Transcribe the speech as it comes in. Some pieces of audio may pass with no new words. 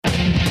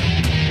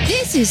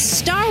This is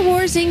Star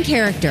Wars in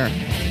Character,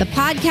 the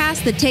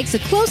podcast that takes a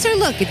closer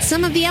look at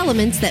some of the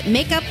elements that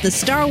make up the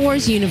Star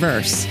Wars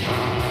universe.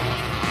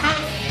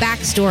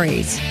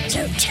 Backstories,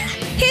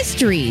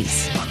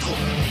 histories,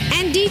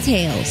 and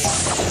details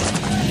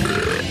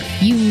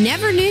you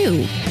never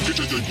knew,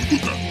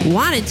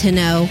 wanted to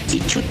know,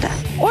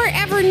 or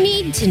ever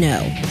need to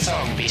know.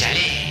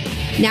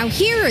 Now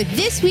here are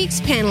this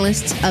week's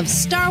panelists of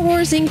Star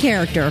Wars in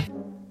Character.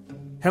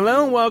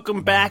 Hello and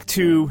welcome back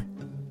to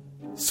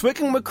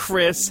SWICing with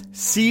Chris,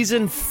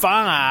 Season 3.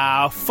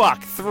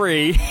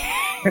 Leave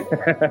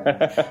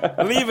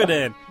it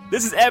in.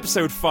 This is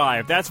Episode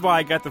 5. That's why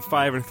I got the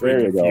 5 and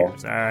 3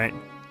 confused. All right.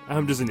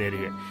 I'm just an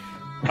idiot.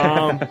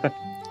 I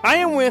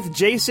am with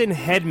Jason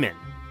Hedman.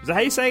 Is that how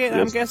you say it? Yes.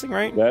 I'm guessing,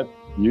 right?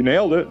 You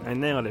nailed it. I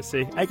nailed it.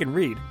 See, I can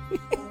read.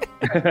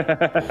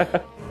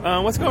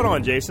 What's going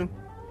on, Jason?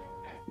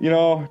 You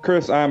know,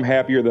 Chris, I'm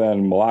happier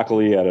than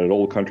Malakali at an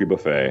old country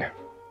buffet.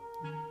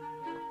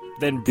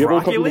 Then Do you have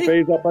old country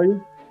broccoli? buffets up by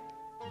you?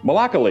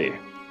 Malakali.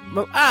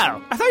 Oh,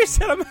 I thought you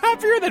said I'm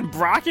happier than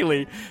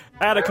broccoli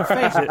at a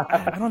cafe.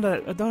 I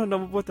don't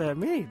know what that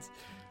means.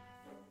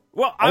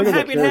 Well, I'm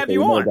happy to have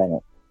you on.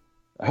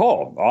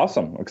 Oh,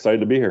 awesome. Excited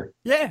to be here.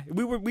 Yeah,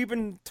 we've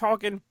been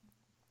talking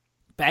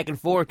back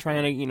and forth,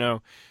 trying to,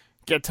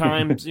 get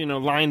times,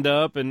 lined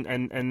up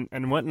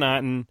and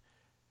whatnot, and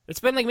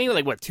it's been maybe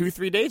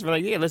 2-3 days. We're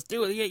like, yeah, let's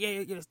do it.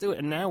 Yeah, let's do it.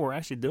 And now we're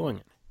actually doing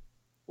it.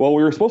 Well,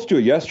 we were supposed to do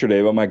it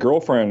yesterday, but my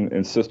girlfriend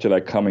insisted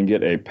I come and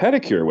get a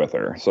pedicure with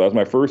her. So that was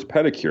my first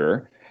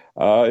pedicure.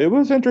 It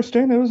was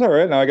interesting. It was all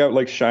right. Now I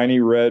got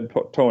shiny red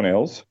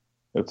toenails.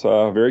 It's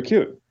very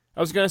cute. I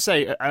was going to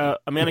say, a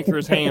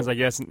manicure's hands, I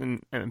guess,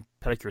 and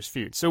pedicure's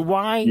feet. So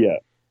why? Yeah.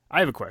 I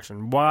have a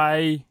question.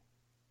 Why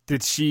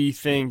did she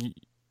think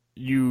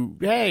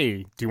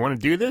hey, do you want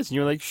to do this? And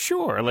you're like,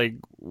 sure.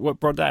 What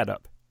brought that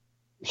up?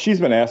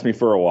 She's been asking me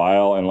for a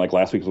while, and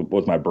last week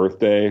was my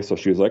birthday, so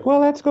she was like, well,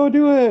 let's go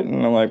do it.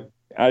 And I'm like,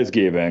 I just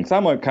gave in, because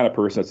I'm a kind of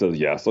person that says,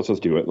 yes, let's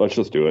just do it. Let's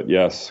just do it.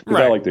 Yes, because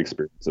right. I like the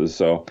experiences.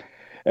 So,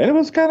 and it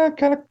was kind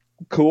of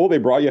cool. They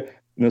brought you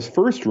in this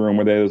first room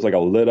where there was a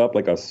lit up,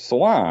 a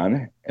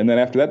salon. And then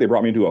after that, they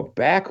brought me into a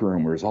back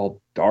room where it was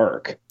all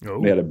dark.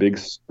 Oh. They had a big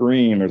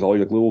screen. There's all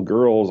these little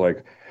girls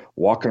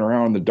walking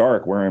around in the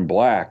dark wearing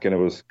black. And it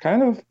was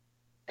kind of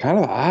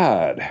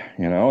odd,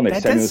 and they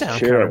sat in this chair. That does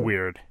sound kind of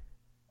weird.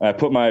 I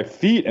put my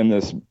feet in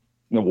this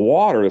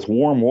water, this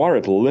warm water.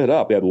 It's lit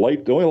up. They had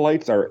light. The only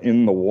lights are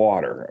in the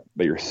water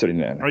that you're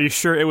sitting in. Are you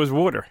sure it was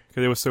water?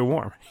 Because it was so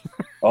warm.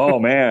 Oh,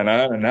 man.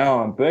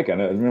 Now I'm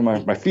thinking.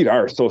 My feet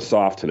are so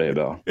soft today,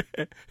 though.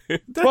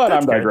 But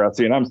I'm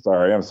digressing. Good. I'm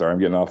sorry. I'm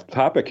getting off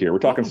topic here. We're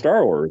talking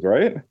Star Wars,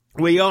 right?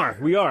 We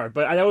are.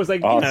 But I always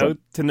awesome.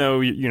 to know,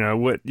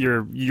 what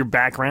your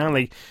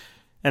background,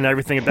 and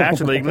everything of that.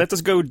 So, let's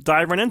just go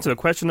dive right into it.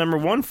 Question number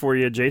 1 for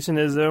you, Jason,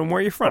 is where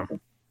are you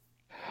from?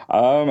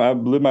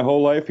 I've lived my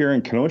whole life here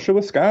in Kenosha,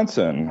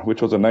 Wisconsin,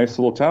 which was a nice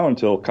little town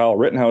until Kyle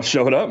Rittenhouse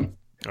showed up.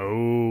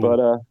 Oh,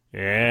 but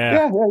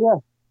yeah.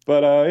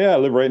 But I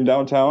live right in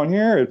downtown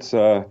here. It's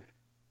a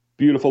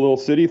beautiful little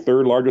city,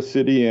 3rd largest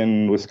city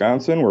in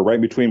Wisconsin. We're right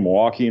between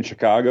Milwaukee and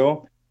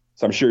Chicago,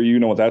 so I'm sure you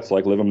know what that's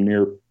like living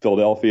near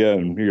Philadelphia,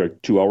 and you're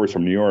 2 hours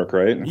from New York,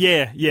 right?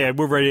 Yeah,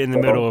 we're right in the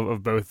middle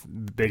of both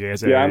big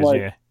ass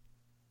areas.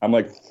 I'm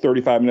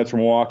 35 minutes from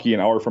Milwaukee, an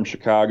hour from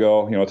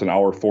Chicago. It's an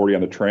hour 40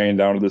 on the train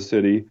down to the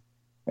city.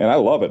 And I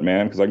love it,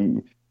 man, because I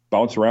can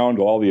bounce around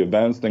to all the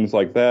events, things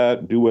like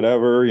that, do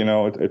whatever.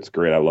 It's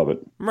great. I love it.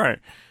 Right.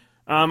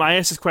 I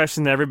asked this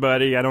question to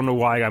everybody. I don't know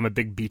why. I'm a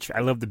big beach. I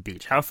love the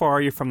beach. How far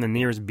are you from the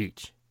nearest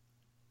beach?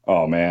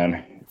 Oh,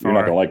 man. You're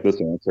not going to like this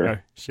answer. Oh,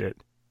 shit.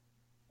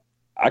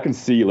 I can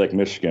see Lake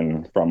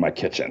Michigan from my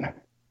kitchen.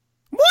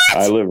 What?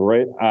 I live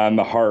right on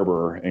the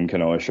harbor in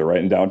Kenosha, right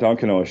in downtown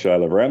Kenosha. I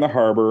live right on the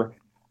harbor.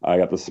 I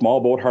got the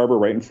small boat harbor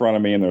right in front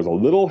of me, and there's a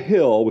little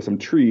hill with some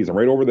trees, and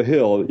right over the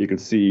hill, you can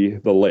see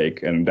the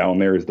lake, and down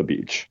there is the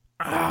beach.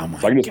 Oh, my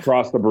So I can just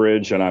cross the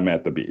bridge, and I'm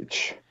at the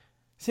beach.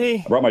 See?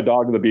 I brought my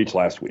dog to the beach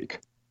last week.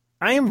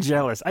 I am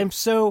jealous. I'm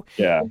so...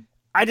 Yeah.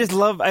 I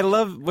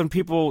love when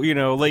people,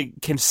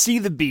 can see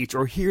the beach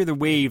or hear the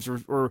waves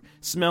or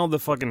smell the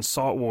fucking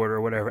salt water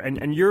or whatever,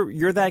 and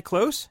you're that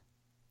close?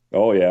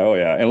 Oh,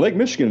 yeah. And Lake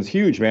Michigan's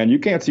huge, man. You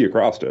can't see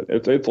across it.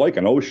 It's like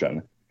an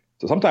ocean.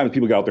 So sometimes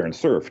people get out there and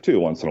surf,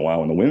 too, once in a while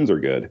when the winds are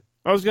good.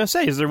 I was going to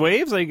say, is there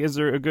waves? Is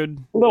there a good...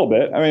 A little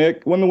bit. I mean,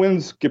 when the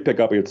winds pick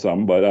up, you get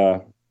some,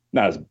 but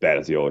not as bad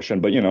as the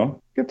ocean. But,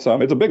 get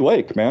some. It's a big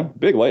lake, man.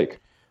 Big lake.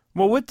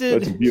 Well,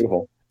 it's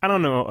beautiful. I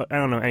don't know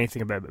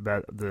anything about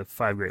the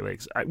 5 Great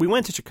Lakes. We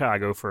went to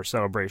Chicago for a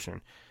celebration.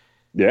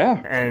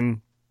 Yeah.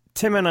 And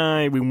Tim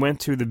and we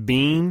went to the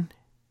Bean.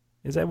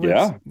 Is that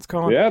what it's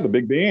called? Yeah, the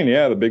Big Bean.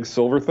 Yeah, the big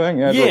silver thing.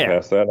 Yeah, I drove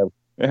past that.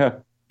 Yeah.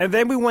 And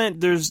then we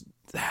went,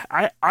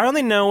 I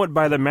only know it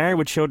by the Married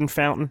with Children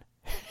fountain.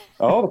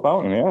 Oh, the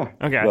fountain, yeah.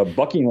 Okay. The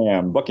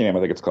Buckingham, I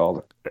think it's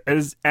called.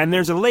 And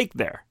there's a lake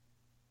there.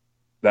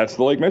 That's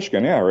the Lake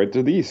Michigan, yeah, right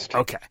to the east.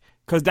 Okay.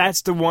 Because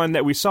that's the one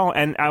that we saw,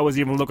 and I was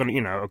even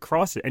looking,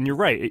 across it. And you're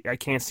right, I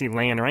can't see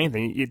land or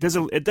anything. It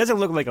doesn't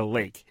look like a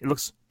lake. It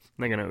looks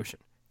like an ocean.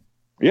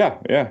 Yeah,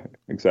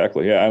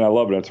 exactly. Yeah, and I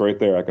love it. It's right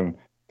there. If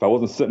I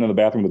wasn't sitting in the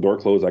bathroom with the door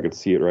closed, I could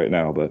see it right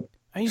now. But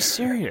are you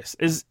serious?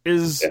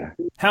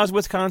 How's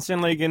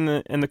Wisconsin like in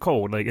the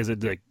cold? Like, is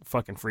it like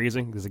fucking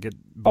freezing? Does it get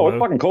below? Oh, it's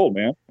fucking cold,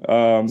 man.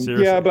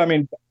 Yeah, but I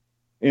mean,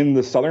 in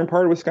the southern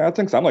part of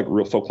Wisconsin, because I'm like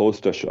so close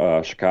to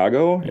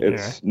Chicago,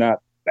 it's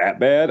not that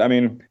bad. I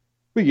mean,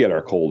 we get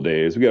our cold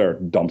days. We get our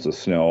dumps of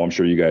snow. I'm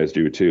sure you guys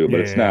do too,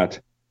 but it's not.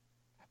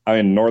 I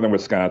mean, northern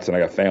Wisconsin, I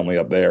got family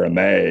up there, and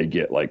they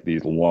get like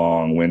these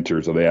long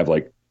winters where they have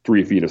like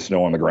 3 feet of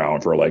snow on the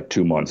ground for like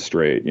 2 months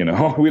straight. We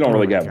don't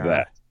really have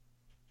that.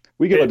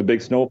 We get like the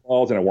big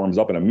snowfalls, and it warms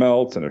up and it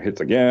melts and it hits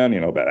again.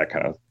 That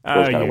kind of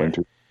those kind of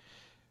winters.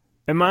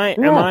 Am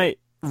I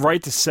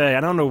right to say,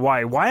 I don't know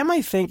why. Why am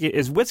I thinking,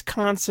 is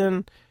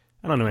Wisconsin,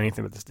 I don't know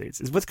anything about the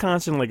states. Is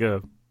Wisconsin like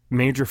a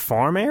major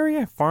farmland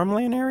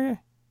area?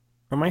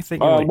 Or am I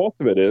thinking most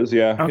of it is,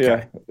 yeah.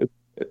 Okay. Yeah.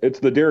 It's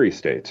the dairy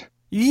state.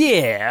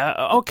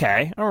 Yeah,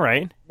 okay, all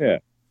right. Yeah.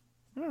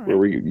 All right. Where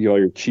we get all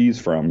your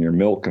cheese from, your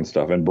milk and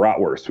stuff, and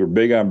bratwurst. We're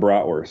big on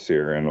bratwurst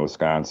here in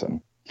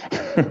Wisconsin.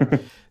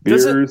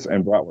 Beers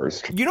and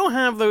bratwurst. You don't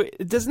have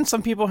doesn't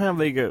some people have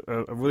like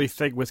a really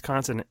thick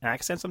Wisconsin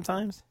accent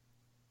sometimes?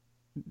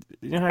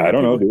 I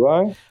don't know, do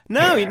I?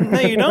 No,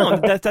 you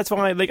don't. That's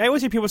why, like, I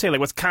always hear people say like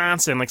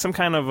Wisconsin, like some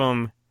kind of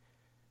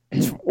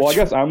Well, I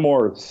guess I'm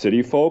more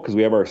city folk because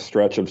we have our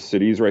stretch of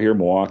cities right here: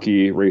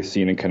 Milwaukee,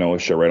 Racine, and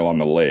Kenosha, right along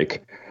the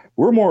lake.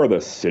 We're more of the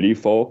city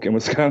folk in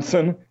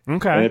Wisconsin.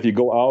 Okay. And if you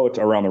go out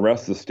around the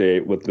rest of the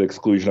state, with the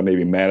exclusion of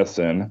maybe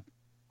Madison,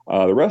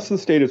 the rest of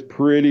the state is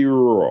pretty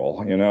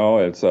rural.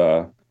 It's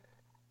a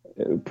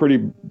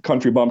pretty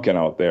country bumpkin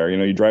out there.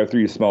 You drive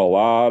through, you smell a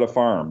lot of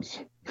farms.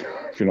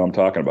 If you know what I'm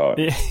talking about.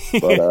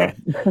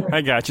 But,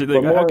 I got you.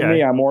 But more than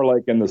me, I'm more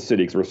like in the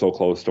city because we're so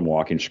close to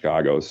Milwaukee and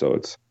Chicago, so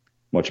it's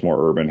much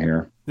more urban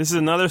here. This is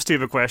another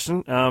stupid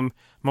question.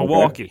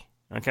 Milwaukee,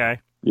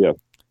 okay? Yeah.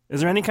 Is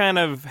there any kind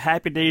of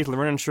Happy Days,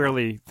 Laverne and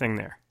Shirley thing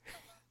there?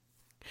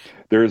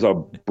 There's a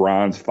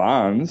Bronze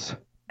Fonz.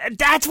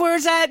 That's where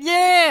it's at,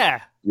 yeah!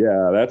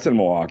 Yeah, that's in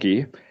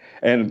Milwaukee.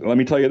 And let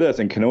me tell you this,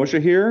 in Kenosha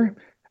here,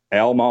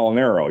 Al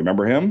Molinaro,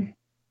 remember him?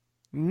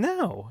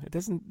 No, it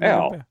doesn't.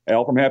 Al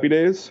from Happy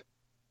Days?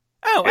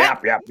 Oh,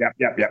 Yep.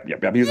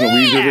 He's in the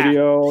Weezer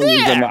video. Yeah.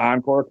 He's in the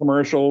Encore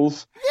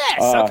commercials.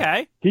 Yes,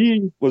 okay.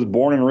 He was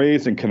born and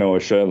raised in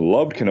Kenosha,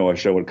 loved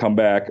Kenosha, would come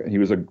back. He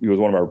was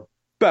one of our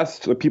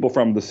best people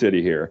from the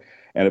city here.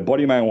 And a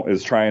buddy of mine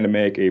is trying to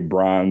make a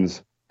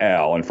bronze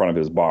Al in front of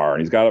his bar.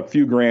 And he's got a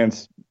few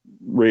grants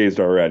raised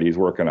already. He's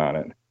working on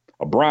it.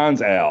 A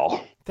bronze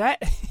Al.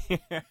 That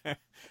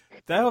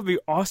would be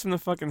awesome to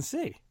fucking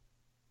see.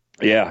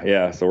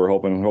 Yeah. So we're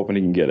hoping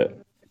he can get it.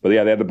 But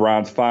yeah, they have the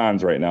Bronze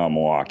Fonz right now in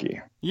Milwaukee.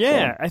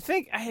 Yeah, so. I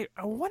think I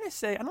want to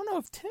say I don't know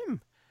if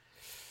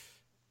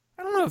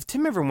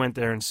Tim ever went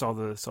there and saw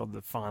the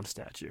Fonz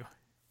statue.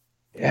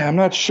 Yeah, I'm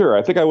not sure.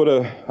 I think I would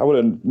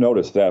have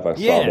noticed that if I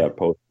saw that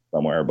post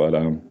somewhere, but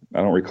I don't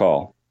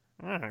recall.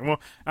 All right.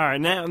 Well, all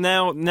right.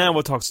 Now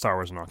we'll talk Star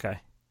Wars now. Okay.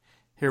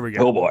 Here we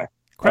go. Oh boy.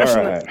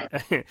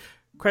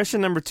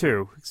 Question number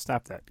 2.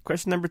 Stop that.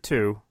 Question number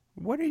 2.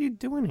 What are you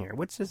doing here?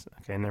 What's this?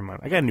 Okay, never mind.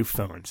 I got a new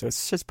phone, so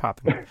it's just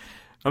popping.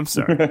 I'm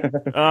sorry.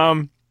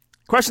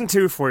 Question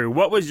 2 for you.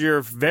 What was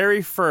your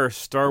very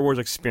first Star Wars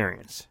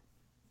experience?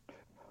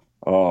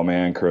 Oh,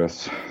 man,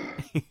 Chris.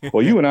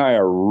 Well, you and I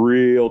are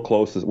real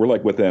close. We're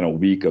like within a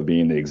week of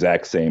being the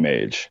exact same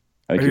age.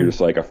 I think you're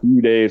just like a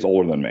few days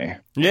older than me.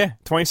 Yeah,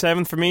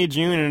 27th for me,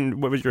 June,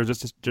 and what was yours?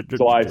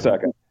 July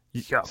 2nd.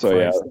 Yeah, so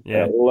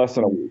yeah, less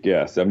than a week.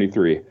 Yeah,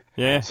 73.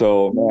 Yeah.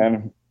 So,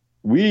 man,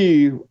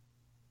 we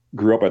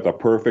grew up at the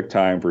perfect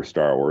time for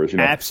Star Wars.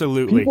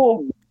 Absolutely.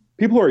 People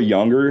who are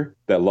younger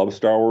that love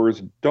Star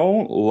Wars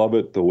don't love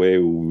it the way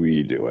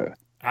we do it.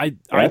 I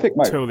think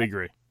totally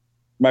agree.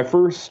 My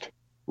first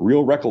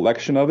real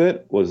recollection of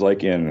it was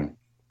like I'm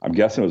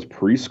guessing it was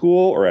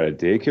preschool or at a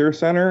daycare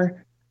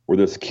center where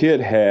this kid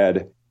had,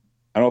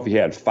 I don't know if he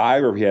had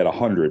 5 or if he had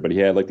 100, but he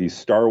had like these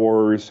Star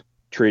Wars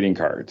trading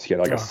cards. He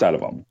had like a set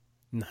of them.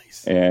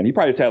 Nice. And he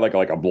probably just had like a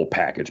little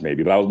package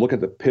maybe, but I was looking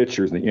at the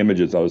pictures and the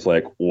images. I was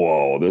like,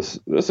 whoa, this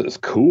is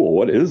cool.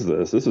 What is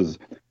this? This is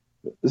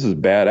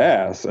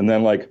badass. And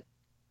then like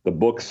the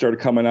books started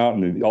coming out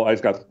and I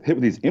just got hit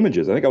with these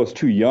images. I think I was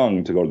too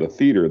young to go to the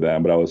theater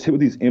then, but I was hit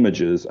with these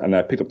images and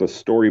I picked up the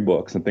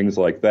storybooks and things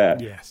like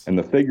that. Yes. And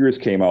the figures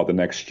came out the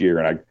next year.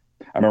 And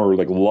I remember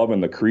like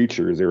loving the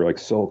creatures. They were like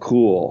so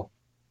cool.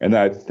 And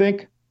then I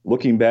think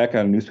looking back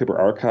on newspaper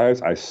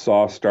archives, I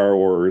saw Star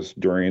Wars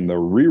during the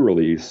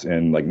re-release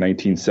in like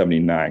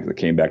 1979 because it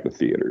came back to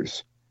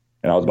theaters.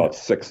 And I was about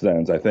 6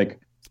 then. So I think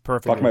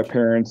perfect. Fuck my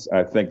parents.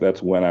 I think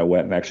that's when I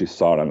went and actually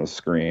saw it on the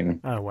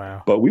screen. Oh,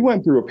 wow. But we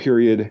went through a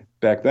period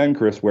back then,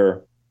 Chris,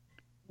 where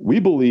we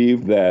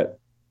believed that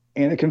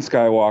Anakin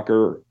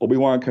Skywalker,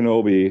 Obi-Wan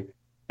Kenobi,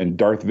 and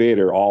Darth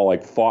Vader all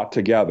like fought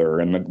together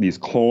in these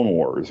Clone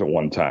Wars at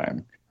one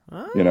time.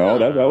 You know,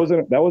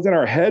 that was in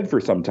our head for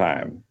some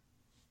time.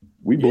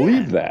 We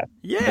believed that.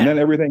 Yeah. And then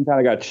everything kind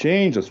of got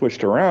changed and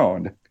switched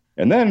around.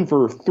 And then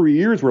for 3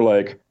 years, we're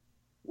like,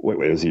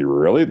 wait, is he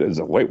really?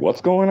 Wait,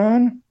 what's going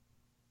on?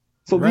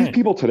 So these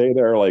people today,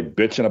 they're like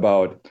bitching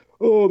about,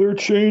 oh, they're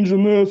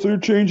changing this, they're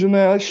changing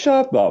that. Like,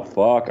 shut the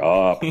fuck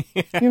up.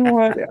 You know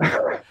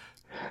what?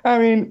 I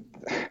mean,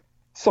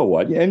 so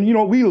what? And, you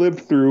know, we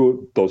lived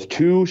through those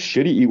 2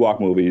 shitty Ewok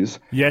movies.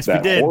 Yes, we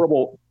did.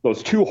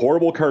 Those 2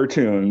 horrible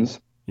cartoons.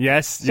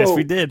 Yes,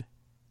 we did.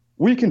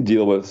 We can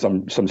deal with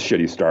some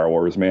shitty Star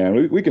Wars,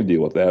 man. We can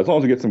deal with that as long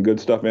as we get some good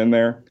stuff in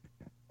there.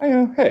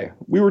 Hey,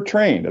 we were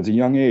trained as a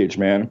young age,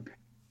 man.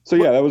 So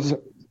yeah, that was.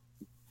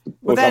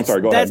 I'm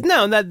sorry. Go ahead.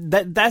 No,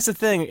 that's the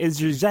thing. Is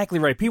you're exactly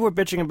right. People were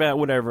bitching about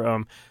whatever.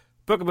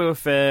 Book of Boba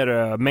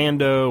Fett,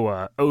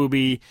 Mando,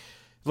 Obi.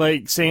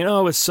 Like saying,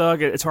 "Oh, it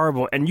sucked. It's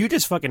horrible," and you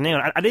just fucking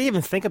nailed it. I didn't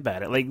even think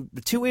about it. Like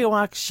the 2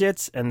 Ewok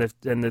shits and the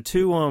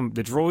 2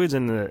 the droids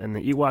and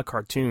the Ewok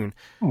cartoon.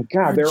 Oh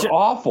God, they're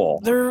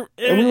awful. We were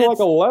like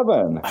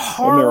 11.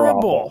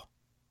 Horrible.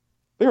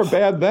 They were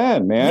bad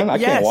then, man. I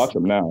can't watch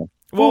them now.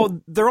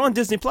 Well, they're on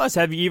Disney Plus.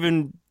 Have you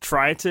even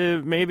tried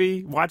to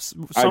maybe watch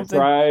something?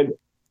 I tried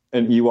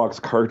an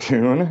Ewoks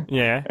cartoon.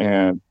 Yeah,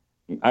 and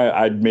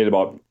I made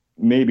about.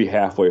 Maybe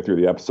halfway through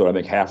the episode, I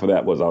think half of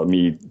that was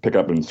me pick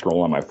up and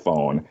scroll on my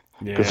phone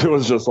because it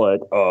was just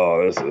like,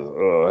 oh, this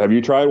is. Have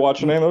you tried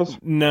watching any of those?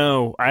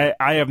 No, I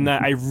have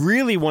not. I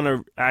really want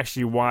to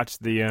actually watch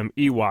the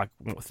Ewok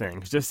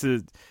things just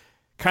to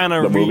kind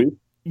of the movie.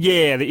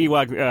 Yeah, the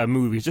Ewok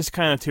movies, just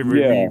kind of to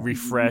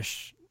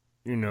refresh,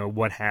 you know,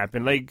 what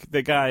happened. Like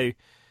the guy,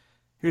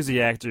 who's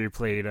the actor who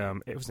played?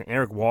 It was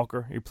Eric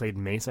Walker. He played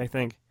Mace, I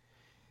think.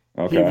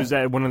 Okay. He was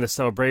at one of the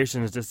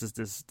celebrations just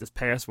this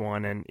past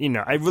one, and you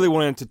know I really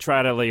wanted to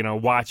try to you know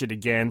watch it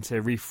again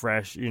to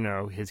refresh you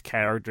know his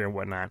character and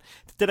whatnot.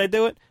 Did I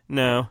do it?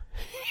 No,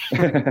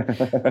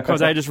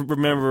 because I just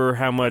remember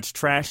how much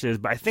trash it is.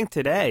 But I think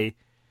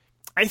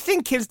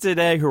kids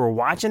today who are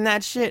watching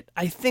that shit,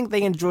 I think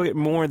they enjoy it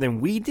more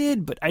than we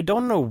did, but I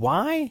don't know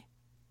why.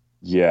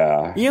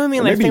 Yeah, you know what I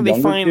mean? Like, I think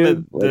they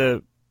find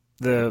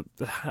the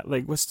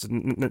like what's the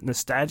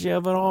nostalgia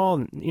of it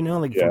all, you know,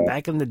 like from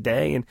back in the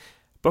day and.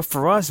 But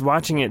for us,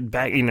 watching it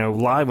back, you know,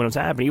 live when it was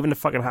happening, even the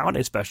fucking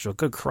holiday special,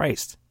 good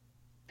Christ.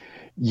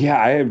 Yeah,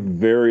 I have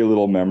very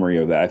little memory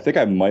of that. I think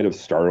I might have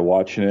started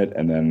watching it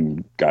and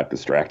then got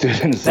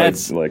distracted and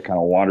just like kind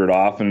of wandered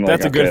off and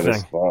that's like, a good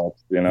thing.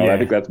 You know, I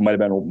think that might have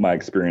been my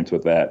experience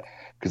with that.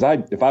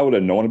 Because if I would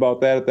have known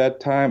about that at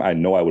that time, I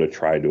know I would have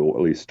tried to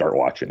at least start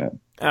watching it.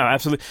 Oh,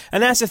 absolutely.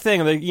 And that's the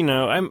thing. Like, you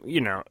know,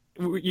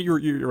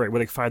 you're right. We're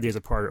like 5 days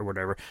apart or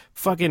whatever.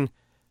 Fucking,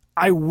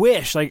 I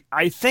wish. Like,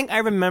 I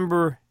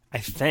remember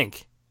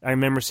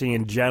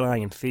seeing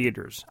Jedi in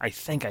theaters. I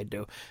think I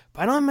do.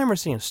 But I don't remember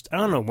seeing... I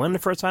don't know when the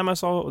first time I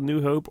saw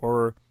New Hope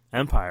or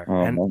Empire.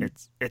 And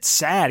it's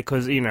sad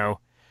because, you know...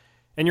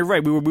 And you're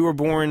right. We were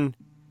born...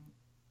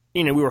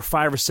 You know, we were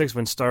 5 or 6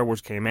 when Star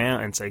Wars came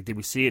out. And it's like, did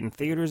we see it in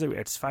theaters?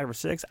 It's 5 or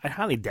 6? I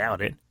highly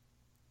doubt it.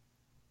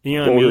 You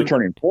know what I mean? We were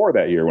turning 4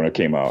 that year when it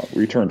came out.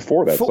 We turned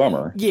 4 that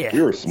summer. Yeah.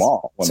 We were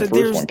small when the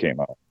first one came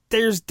out.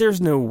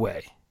 There's no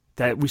way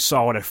that we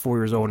saw it at 4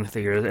 years old in the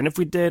theaters. And if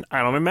we did,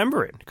 I don't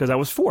remember it because I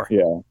was 4.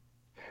 Yeah.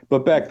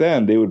 But back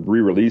then, they would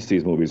re-release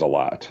these movies a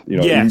lot. You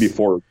know, even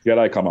before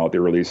Jedi come out, they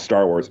released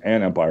Star Wars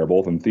and Empire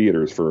both in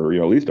theaters for, you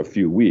know, at least a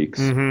few weeks.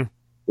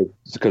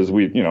 Because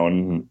we, you know,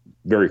 and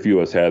very few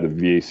of us had the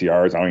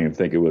VCRs. I don't even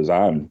think it was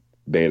on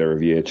beta or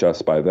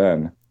VHS by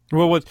then.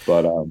 Well,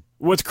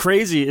 what's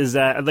crazy is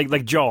that,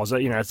 like Jaws,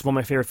 you know, it's one of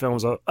my favorite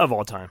films of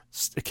all time.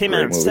 It came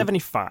out in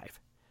 1975.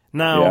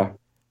 Now,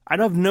 I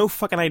don't have no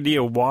fucking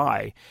idea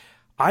why.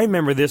 I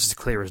remember this as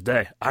clear as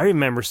day. I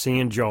remember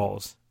seeing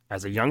Jaws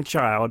as a young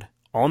child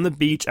on the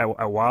beach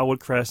at Wildwood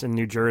Crest in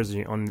New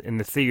Jersey in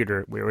the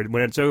theater. Where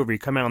when it's over, you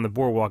come out on the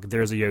boardwalk,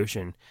 there's the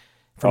ocean.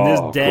 From this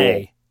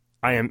day,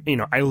 cool. I am, you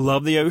know, I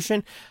love the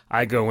ocean.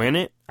 I go in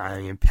it. I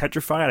am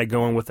petrified. I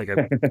go in with like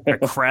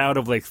a crowd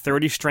of like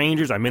 30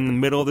 strangers. I'm in the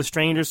middle of the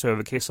strangers, so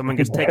in case someone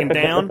gets taken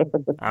down,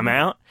 I'm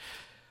out.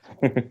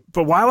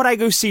 But why would I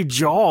go see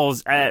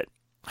Jaws at...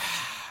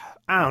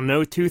 I don't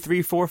know, 2,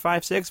 3, 4,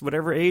 5, 6,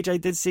 whatever age I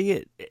did see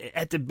it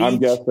at the beach. I'm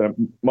guessing it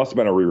must have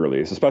been a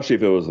re-release, especially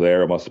if it was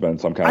there. It must have been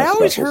some kind of. I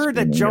always heard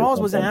that Jaws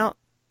was out.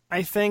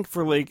 I think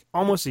for like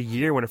almost a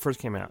year when it first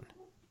came out.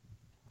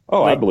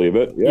 Oh, like, I believe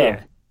it.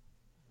 Yeah.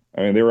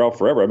 I mean, they were out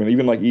forever. I mean,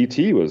 even like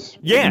E.T. was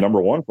number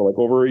 1 for like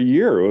over a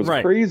year. It was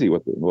crazy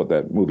what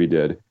that movie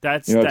did.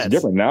 It's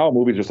different now.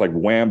 Movies just like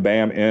wham,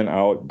 bam, in,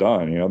 out,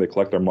 done. You know, they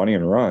collect their money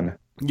and run.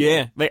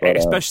 Yeah,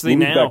 especially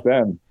now. Back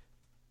then,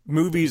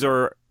 movies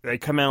they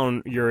come out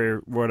on your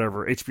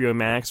whatever HBO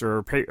Max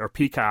or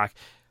Peacock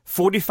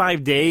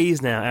 45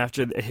 days now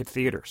after it hit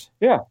theaters.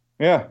 Yeah,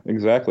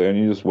 exactly. And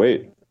you just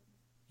wait.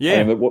 Yeah.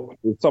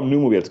 And some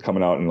new movie that's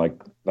coming out, and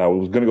like I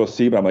was gonna go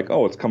see, but I'm like,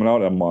 oh, it's coming out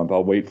in a month.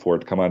 I'll wait for it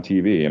to come on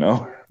TV. You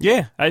know?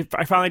 Yeah, I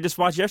finally just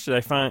watched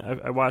yesterday.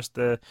 I watched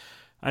I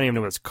don't even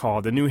know what it's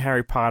called. The new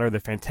Harry Potter, the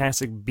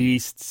Fantastic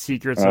Beasts,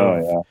 Secrets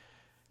of.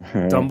 Yeah.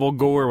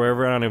 Dumbledore,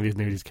 wherever. I don't even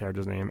know these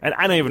characters' name, and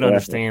I don't even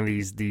understand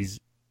these.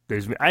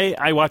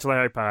 I watch a lot of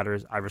Harry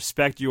Potters. I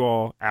respect you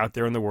all out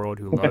there in the world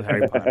who love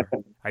Harry Potter.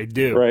 I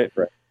do. Right.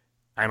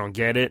 I don't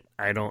get it.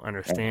 I don't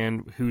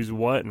understand who's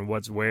what and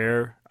what's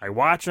where. I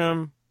watch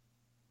them,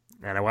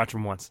 and I watch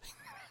them once.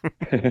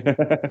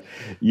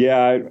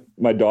 Yeah,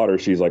 my daughter,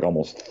 she's like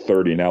almost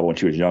 30 now. But when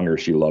she was younger,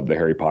 she loved the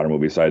Harry Potter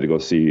movies. So I had to go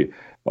see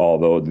all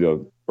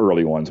the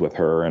early ones with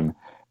her, and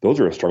those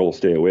are a struggle to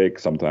stay awake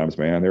sometimes,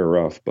 man. They're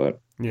rough, but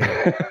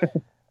yeah.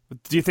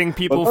 Do you think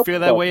people feel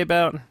that way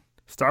about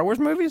Star Wars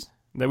movies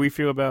that we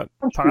feel about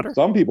Potter?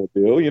 Some people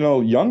do.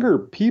 Younger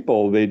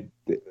people,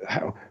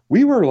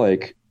 we were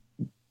like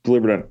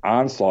delivered an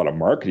onslaught of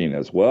marketing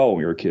as well when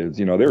we were kids.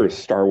 There was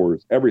Star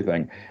Wars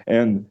everything,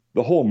 and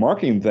the whole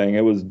marketing thing,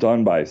 it was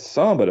done by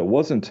some, but it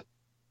wasn't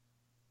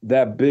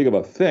that big of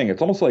a thing.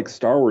 It's almost like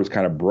Star Wars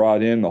kind of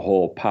brought in the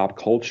whole pop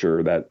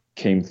culture that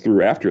came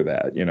through after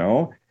that. It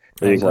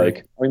was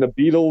like, the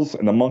Beatles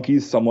and the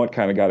Monkees somewhat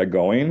kind of got it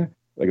going,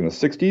 like in the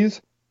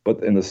 60s.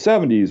 But in the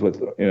 70s,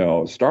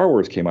 with Star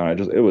Wars came out,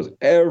 it was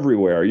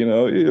everywhere.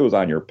 It was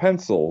on your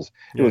pencils,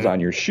 it was on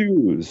your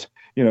shoes,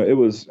 it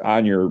was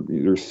on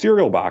your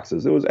cereal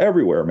boxes. It was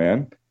everywhere,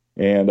 man.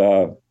 And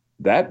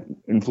that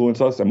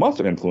influenced us. It must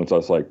have influenced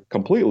us like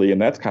completely,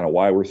 and that's kind of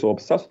why we're so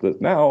obsessed with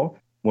it now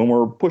when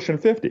we're pushing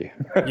 50.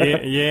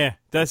 yeah.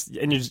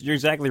 And you're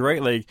exactly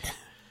right. Like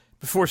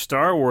before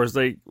Star Wars,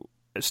 like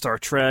Star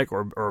Trek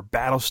or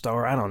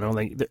Battlestar, I don't know,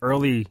 like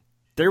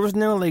there was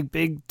no like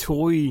big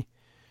toy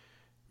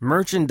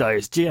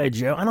merchandise, G.I.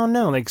 Joe. I don't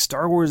know. Like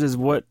Star Wars is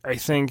what I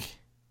think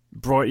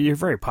brought you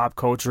very pop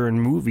culture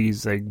and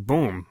movies. Like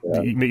boom,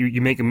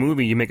 you make a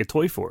movie, you make a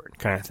toy for it,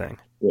 kind of thing.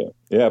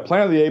 Yeah.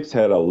 Planet of the Apes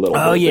had a little.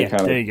 Oh bit. Yeah,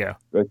 there you go.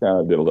 They kind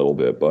of did a little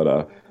bit,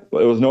 but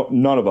it was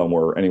none of them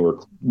were anywhere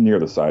near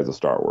the size of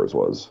Star Wars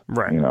was.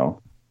 Right.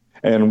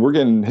 And we're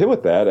getting hit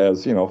with that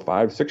as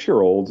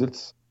 5-6-year-olds.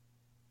 It's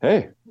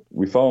hey,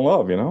 we fell in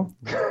love,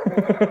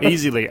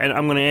 Easily. And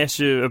I'm going to ask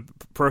you a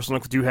personal.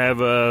 Do you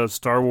have a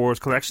Star Wars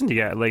collection? Do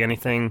you got like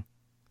anything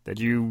that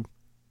you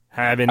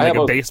have in like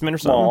a basement or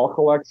something? Small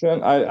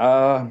collection.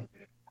 I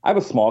have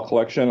a small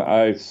collection.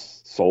 I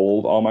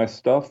sold all my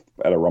stuff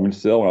at a rummage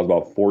sale when I was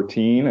about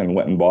 14 and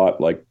went and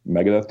bought like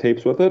Megadeth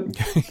tapes with it.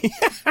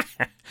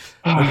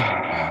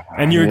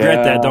 And you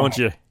regret that, don't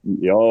you?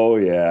 Oh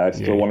yeah. I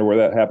still wonder where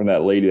that happened to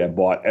that lady that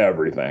bought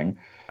everything.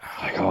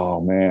 Like,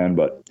 oh man.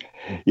 But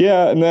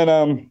yeah, and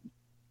then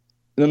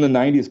the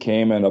 90s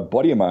came, and a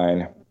buddy of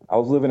mine, I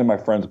was living in my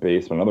friend's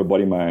basement. Another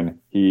buddy of mine,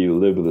 he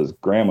lived with his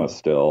grandma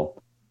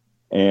still,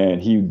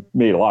 and he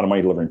made a lot of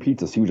money delivering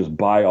pizzas. He would just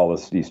buy all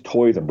these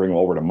toys and bring them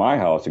over to my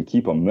house and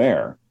keep them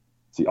there.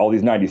 See, all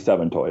these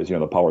 97 toys,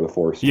 the Power of the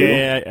Force.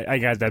 Yeah, I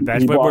got that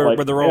batch,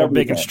 but they're all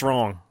big and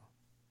strong.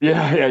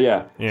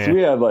 Yeah. So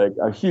we had like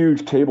a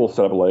huge table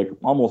set up, like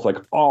almost like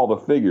all the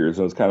figures.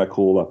 And it was kind of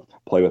cool to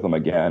play with them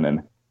again.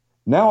 And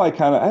now I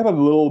have a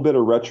little bit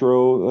of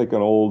retro, like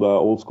an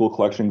old school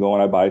collection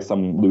going. I buy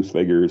some loose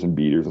figures and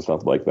beaters and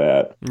stuff like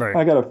that. Right.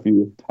 I got a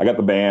few. I got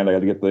the band. I got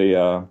to get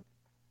the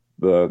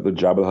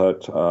Jabba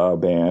the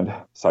Hutt band,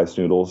 Size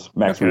Noodles,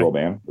 Max Rebo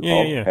band.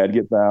 I had to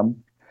get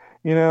them.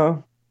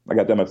 I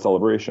got them at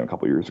Celebration a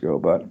couple years ago,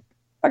 but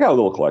I got a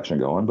little collection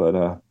going.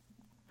 But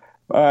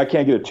I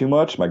can't get it too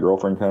much. My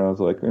girlfriend kind of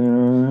was like,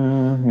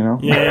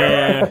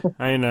 Yeah,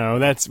 I know.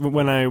 That's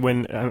when I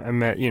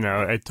met,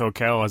 I told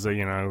Cal, I was like,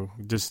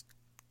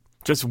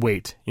 just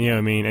wait. You know what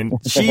I mean? And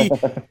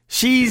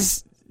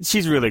she's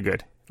really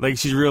good. Like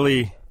she's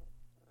really,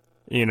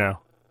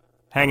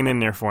 hanging in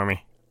there for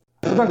me.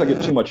 Sometimes I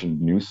get too much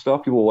new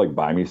stuff. People will like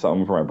buy me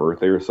something for my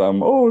birthday or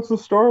something. Oh, it's the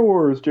Star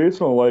Wars.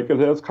 Jason will like it.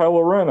 It has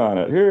Kylo Ren on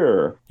it.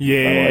 Here.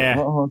 Yeah.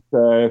 Like, oh,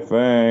 okay,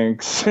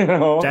 thanks.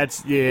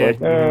 That's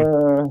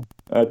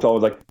I told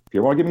him, like, if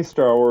you want to give me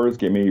Star Wars,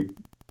 give me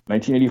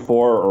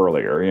 1984 or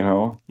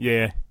earlier.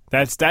 Yeah.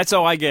 That's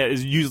all I get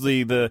is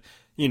usually the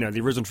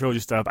the original trilogy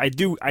stuff. I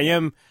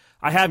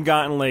have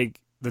gotten like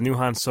the new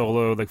Han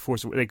Solo, like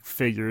Force, like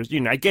figures.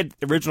 I get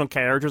original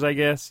characters, I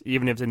guess,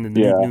 even if it's in the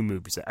new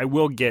movies. I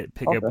will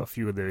pick up a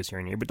few of those here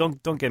and here, but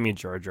don't get me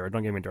Jar Jar,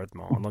 don't get me Darth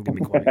Maul, don't get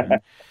me Qui-Gon.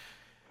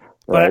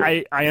 But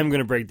I am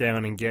going to break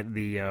down and get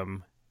the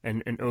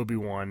an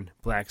Obi-Wan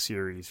Black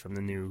Series from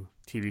the new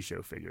TV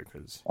show figure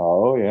because.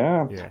 Oh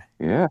yeah.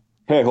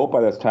 Hey, I hope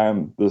by this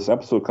time this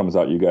episode comes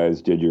out, you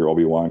guys did your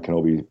Obi-Wan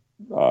Kenobi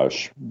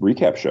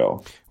recap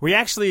show. We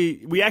actually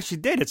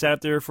did. It's out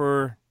there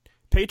for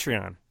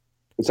Patreon.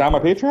 It's on my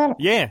Patreon?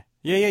 Yeah.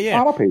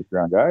 I'm a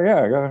Patreon guy.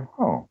 Yeah, I got it.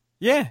 Oh.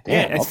 Yeah.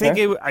 I think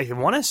I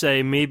want to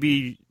say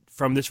maybe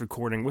from this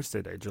recording, what's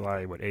the day?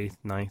 July, 8th,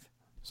 9th,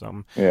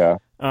 something. Yeah.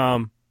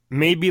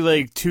 Maybe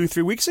like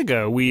 2-3 weeks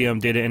ago we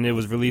did it, and it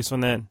was released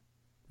on that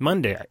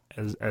Monday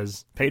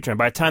as Patreon.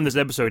 By the time this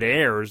episode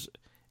airs,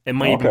 it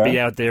might even be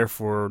out there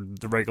for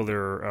the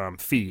regular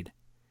feed.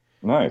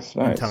 Nice.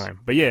 In time.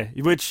 But yeah,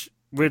 which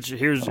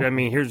here's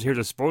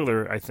a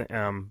spoiler. I think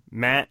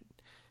Matt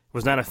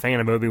was not a fan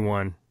of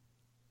Obi-Wan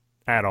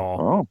at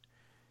all.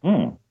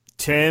 Oh.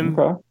 Tim,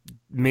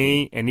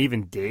 me, and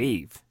even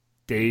Dave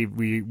Dave,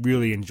 we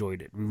really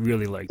enjoyed it. We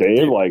really liked it.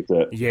 Dave liked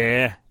it.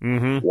 Yeah.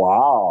 Mm-hmm.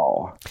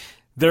 Wow.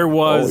 There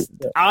was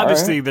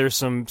obviously there's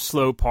some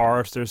slow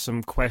parts. There's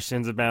some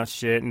questions about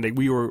shit, and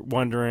we were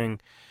wondering,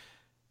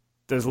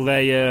 does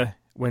Leia,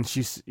 when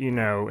she's in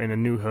A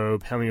New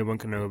Hope, Obi-Wan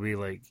Kenobi,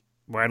 like,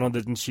 why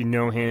didn't she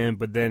know him?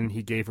 But then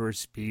he gave her a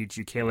speech.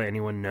 You can't let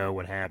anyone know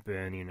what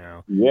happened.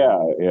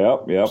 Yeah.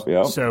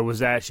 Yep. So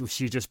was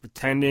she just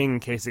pretending in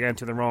case they got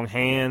into the wrong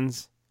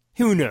hands?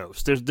 Who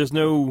knows? There's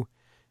no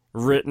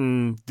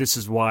written, this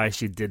is why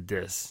she did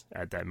this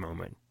at that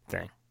moment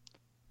thing.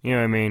 You know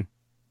what I mean?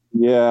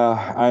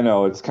 Yeah, I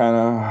know. It's kind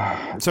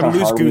of some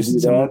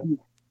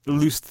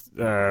loose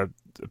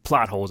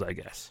plot holes, I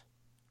guess.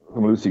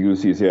 Some loosey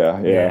gooseys,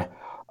 yeah.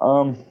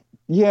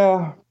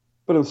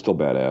 But it was still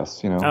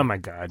badass, Oh my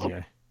god,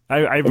 yeah.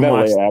 I even that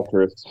watched.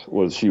 actress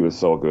was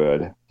so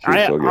good.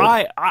 I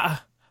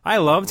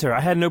loved her.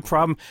 I had no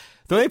problem.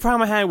 The only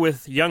problem I had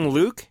with young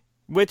Luke,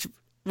 which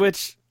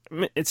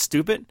it's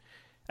stupid.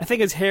 I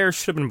think his hair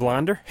should have been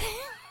blonder.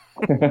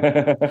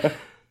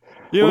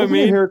 You know what I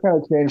mean? Your hair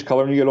kind of change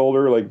color when you get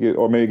older,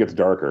 or maybe it gets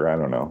darker. I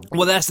don't know.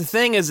 Well, that's the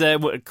thing is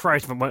that,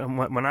 Christ,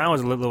 when I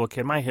was a little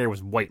kid, my hair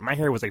was white. My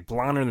hair was like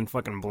blonder than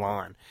fucking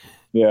blonde.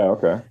 Yeah,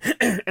 okay.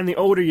 And the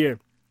older you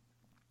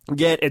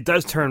get, it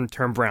does turn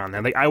brown.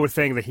 Now, I would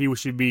think that he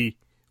should be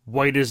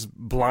whitish,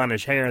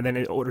 blondish hair, and then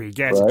the older he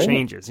gets, it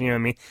changes. You know what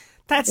I mean?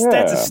 That's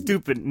a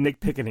stupid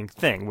nitpicking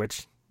thing,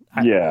 which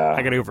I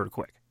got over it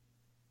quick.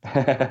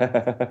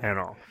 And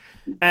all.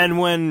 And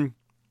when...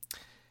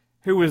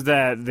 Who was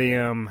that?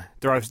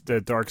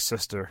 The Dark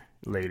Sister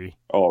lady.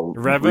 Oh,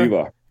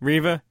 Reva.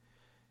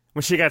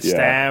 When she got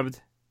stabbed,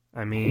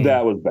 I mean...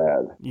 That was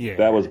bad. Yeah.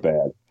 That was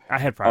bad. I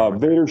had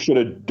problems. Vader should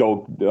have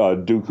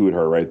Dooku'd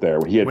her right there.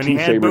 He had when two he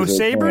had sabers both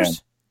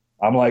sabers?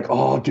 I'm like,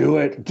 oh, do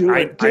it.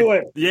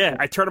 Yeah,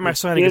 I turned to my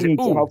son and he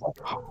goes, ooh,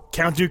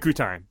 Count Dooku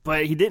time.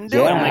 But he didn't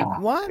do it. I'm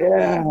like, what?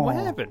 Yeah. What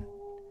happened?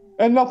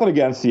 And nothing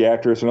against the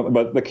actress,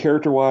 but the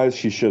character-wise,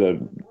 she should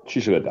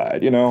have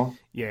died,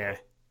 Yeah.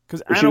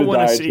 Because I don't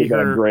want to see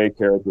her... a great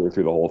character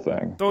through the whole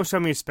thing. Don't show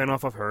me a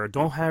spinoff of her.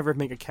 Don't have her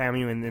make a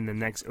cameo in the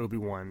next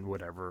Obi-Wan,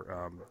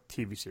 whatever,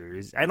 TV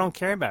series. I don't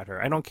care about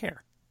her. I don't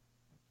care.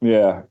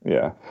 Yeah.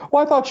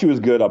 Well, I thought she was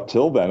good up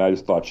till then. I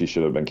just thought she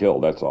should have been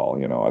killed, that's all.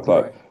 I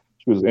thought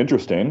she was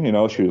interesting.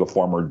 She was a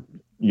former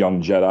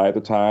young Jedi at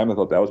the time. I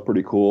thought that was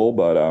pretty cool.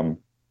 But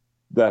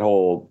that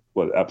whole,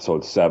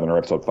 episode 7 or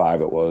episode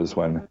 5 it was,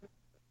 when...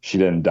 she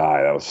didn't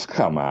die. That was,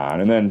 come on.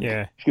 And then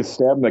she gets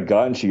stabbed in the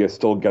gut, and she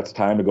still gets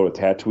time to go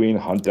to Tatooine,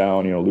 hunt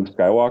down, Luke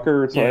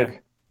Skywalker. It's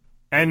like...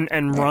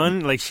 And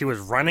run, like she was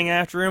running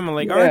after him. I'm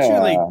like, aren't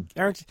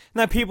you?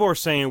 Now, people are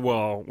saying,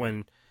 well,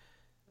 when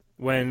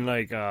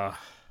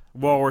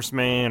Walrus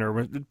Man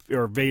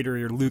or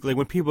Vader or Luke, like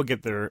when people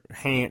get their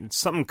hand,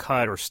 something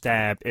cut or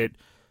stabbed, it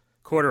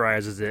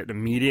cauterizes it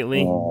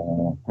immediately.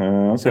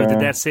 Okay. So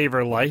did that save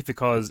her life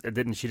because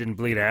she didn't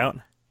bleed out?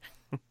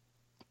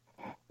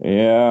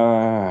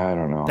 Yeah, I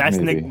don't know.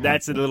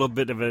 That's a little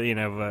bit of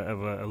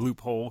a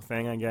loophole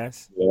thing, I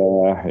guess.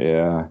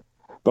 Yeah.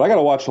 But I got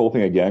to watch the whole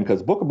thing again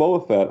because Book of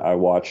Boba Fett I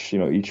watch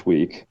each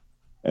week,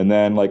 and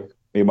then maybe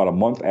about a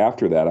month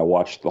after that I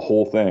watched the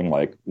whole thing.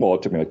 It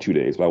took me 2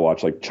 days, but I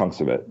watched chunks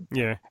of it.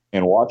 Yeah.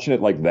 And watching it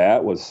like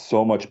that was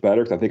so much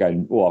better because I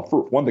think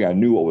for one thing I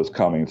knew what was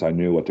coming, so I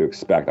knew what to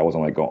expect. I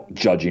wasn't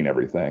judging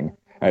everything.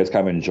 I just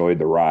kind of enjoyed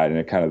the ride,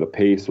 and the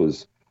pace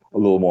was a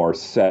little more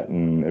set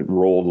and it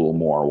rolled a little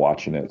more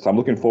watching it. So I'm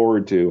looking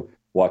forward to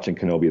watching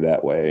Kenobi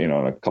that way, in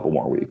a couple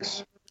more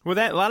weeks. Well,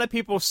 a lot of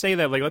people say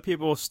that. A lot of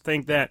people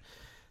think that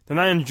they're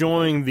not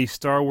enjoying the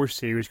Star Wars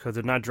series because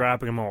they're not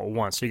dropping them all at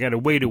once. So you got to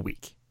wait a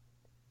week.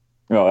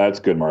 Oh, that's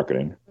good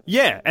marketing.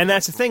 Yeah, and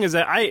that's the thing is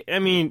that I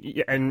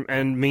mean,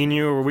 and me and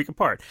you are a week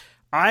apart.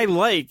 I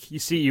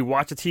you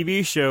watch a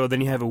TV show,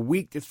 then you have a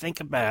week to think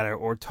about it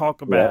or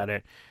talk about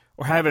it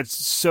or have it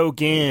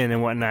soak in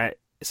and whatnot.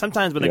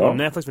 Sometimes when they go on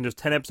Netflix, when there's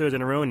 10 episodes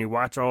in a row and you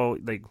watch all,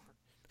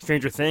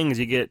 Stranger Things,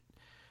 you get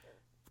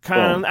kind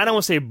of, I don't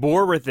want to say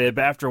bored with it,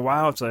 but after a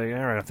while, it's like,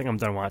 all right, I think I'm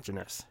done watching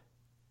this.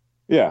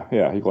 Yeah,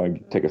 you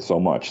can take it so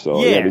much.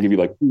 So they give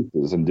you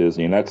pieces in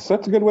Disney, and that's a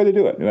good way to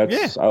do it. And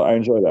I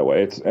enjoy that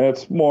way.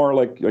 It's more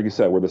like you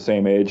said, we're the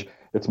same age.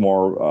 It's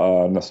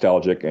more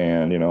nostalgic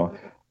and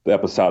the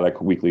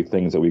episodic weekly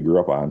things that we grew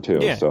up on too.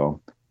 Yeah.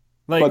 So.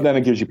 But then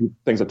it gives you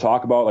things to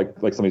talk about,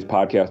 like some of these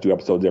podcasts do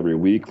episodes every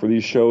week for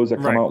these shows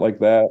that come out like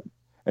that,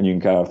 and you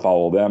can kind of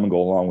follow them and go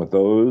along with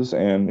those.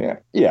 And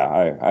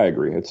I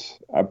agree.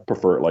 I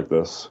prefer it like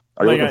this.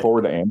 Are you looking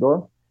forward to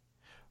Andor?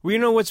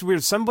 Well, what's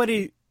weird?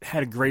 Somebody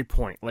had a great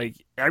point.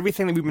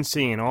 Everything that we've been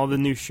seeing, all the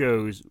new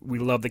shows, we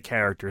love the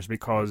characters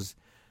because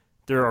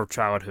they're our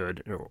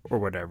childhood or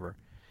whatever.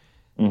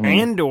 Mm-hmm.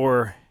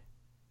 Andor,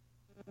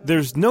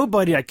 there's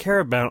nobody I care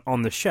about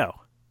on the show.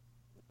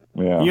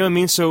 Yeah. You know what I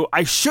mean? So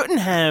I shouldn't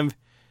have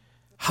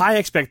high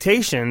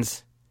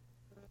expectations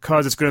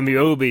because it's going to be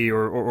Obi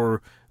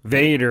or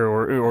Vader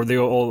or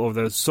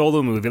the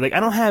Solo movie. I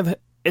don't have.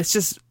 It's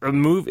just a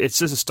movie. It's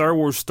just a Star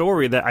Wars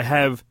story that I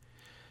have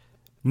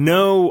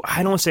No,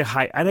 I don't say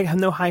high. I have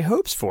no high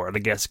hopes for it, I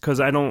guess, because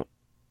I don't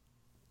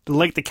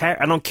like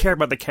I don't care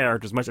about the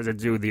characters as much as I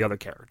do the other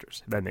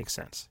characters. If that makes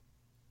sense.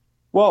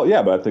 Well,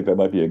 yeah, but I think that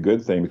might be a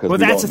good thing because we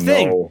that's don't the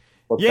thing. know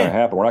what's going to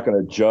happen. We're not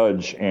going to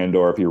judge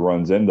Andor if he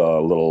runs into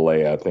little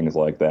Leia, things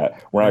like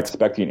that. We're not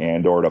expecting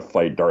Andor to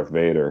fight Darth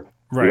Vader.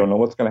 Right. We don't know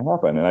what's going to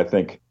happen, and I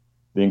think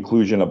the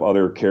inclusion of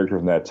other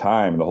characters in that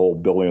time, the whole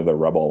building of the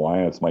Rebel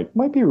Alliance,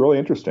 might be really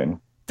interesting.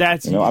 I'm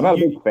not a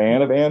big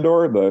fan of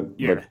Andor,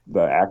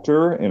 the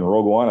actor in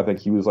Rogue One. I think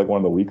he was like one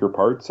of the weaker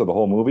parts of the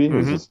whole movie. It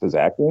was just his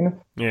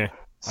acting. Yeah,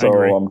 so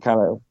I'm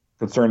kind of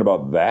concerned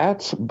about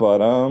that,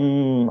 but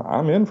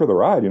I'm in for the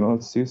ride.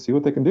 Let's see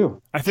what they can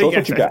do. I think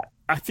what you got.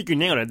 I think you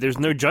nailed it. There's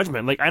no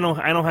judgment. Like I don't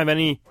have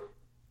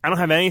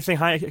anything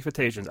high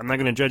expectations. I'm not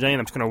going to judge anything.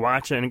 I'm just going to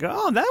watch it and go,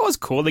 oh, that was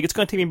cool. Like it's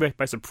going to take me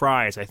by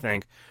surprise. I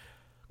think.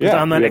 Yeah,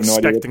 I'm not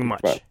expecting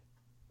much.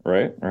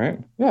 Right.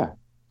 Yeah.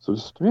 So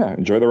just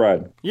enjoy the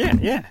ride.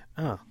 Yeah.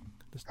 Oh,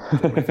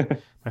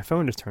 my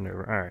phone just turned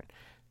over. All right.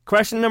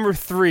 Question number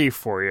 3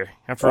 for you.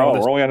 We're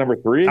only on number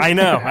 3? I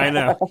know.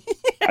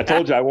 I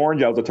told you. I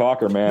warned you I was a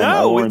talker, man.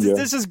 No,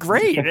 this is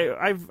great.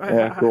 I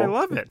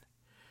love it.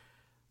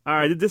 All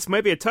right, this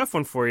might be a tough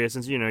one for you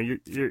since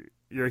you're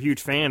a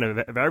huge fan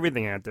of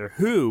everything out there.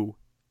 Who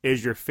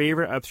is your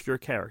favorite obscure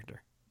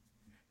character?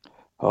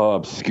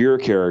 Obscure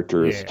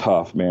character is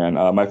tough, man.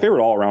 My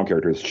favorite all-around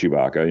character is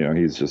Chewbacca.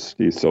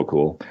 He's so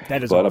cool.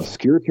 That is but awesome.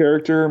 Obscure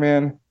character,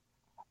 man,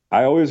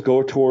 I always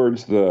go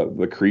towards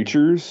the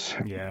creatures.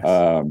 Yes.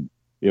 I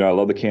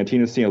love the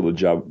cantina scene, I love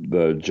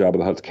the Jabba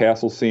the Hutt's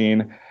castle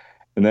scene,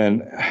 and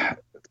then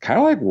kind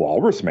of like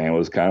Walrus Man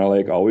was kind of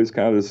like always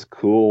kind of this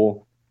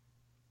cool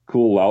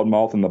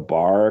loudmouth in the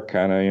bar,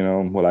 kind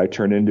of what I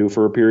turned into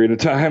for a period of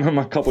time in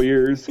a couple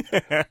years.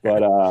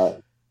 But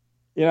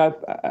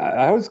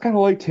I always kind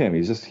of liked him.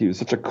 He was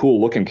such a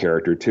cool looking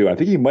character too. I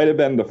think he might have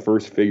been the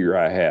first figure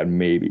I had.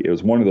 Maybe it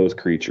was one of those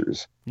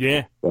creatures.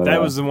 Yeah, but,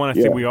 that was the one I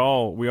think we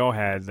all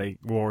had, like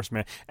Walrus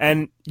Man.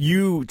 And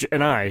you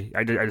and I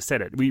just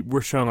said it.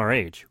 We're showing our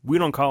age. We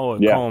don't call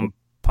him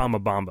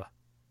Pama Bamba.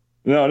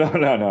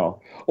 No.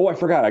 Oh, I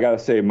forgot. I gotta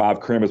say, Mob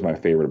Krim is my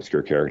favorite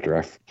obscure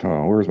character.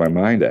 Where's my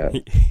mind at?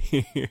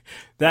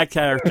 That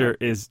character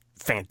is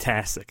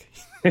fantastic.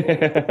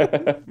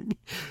 But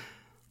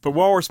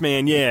Walrus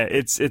Man,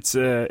 he's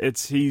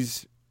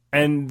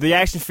and the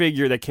action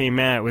figure that came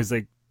out was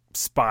like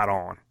spot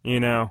on,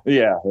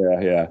 Yeah.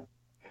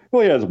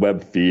 Well, he has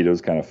web feet. It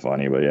was kind of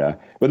funny, but yeah.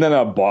 But then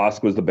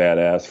Bosk was the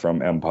badass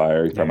from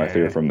Empire. He's probably my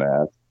favorite from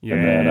that. Yeah.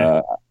 And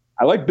then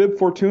I like Bib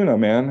Fortuna,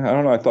 man. I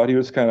don't know. I thought he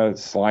was kind of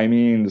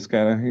slimy and he's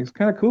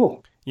kind of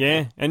cool.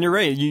 Yeah, and you're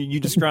right. You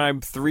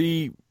described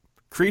 3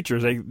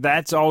 creatures. Like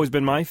that's always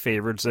been my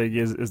favorites. Like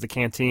is the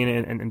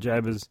cantina and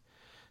Jabba's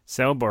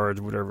cell barge,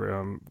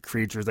 whatever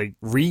creatures like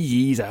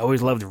Rees. I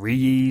always loved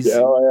Rees.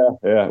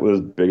 Yeah. With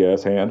his big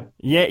ass hand.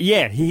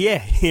 Yeah. He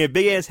had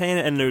big ass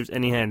hand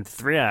and he had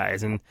 3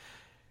 eyes and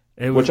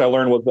which I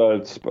learned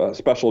was a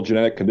special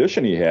genetic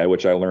condition he had,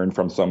 which I learned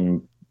from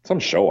some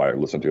show I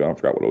listened to. I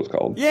forgot what it was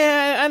called.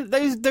 Yeah, and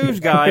those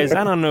guys.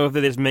 I don't know if they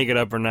just make it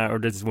up or not, or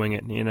just wing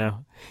it.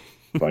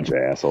 Bunch of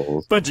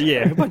assholes. Bunch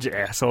of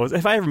assholes.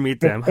 If I ever meet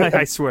them,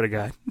 I swear to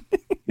God.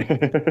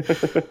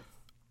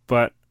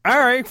 But all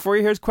right, for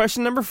you, here's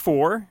question number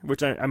 4,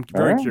 which I'm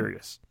very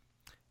curious.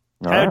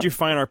 How did you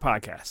find our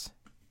podcast?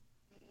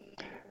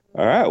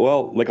 All right.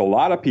 Well, like a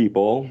lot of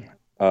people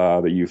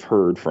that you've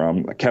heard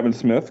from, Kevin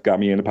Smith got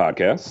me into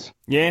podcasts.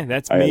 Yeah,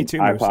 that's me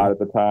too. I had iPod at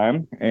the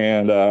time,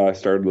 and I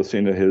started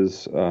listening to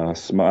his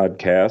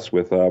Smodcast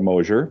with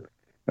Mosier.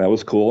 That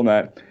was cool.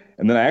 And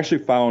then I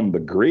actually found the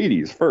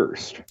Grady's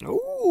first.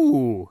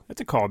 Ooh,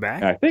 that's a callback.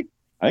 And I think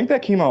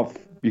that came out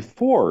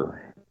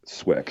before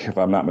SWIC, if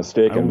I'm not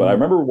mistaken. But I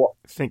remember I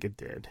think it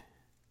did.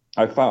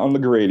 I found the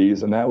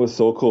Grady's, and that was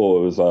so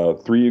cool. It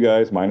was 3 you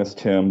guys minus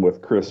Tim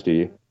with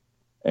Christy.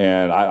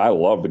 And I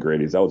love the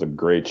Grady's. That was a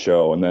great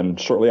show. And then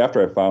shortly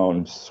after I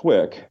found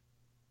SWIC,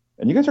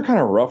 and you guys are kind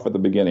of rough at the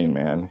beginning,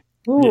 man.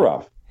 A little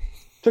rough.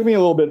 Took me a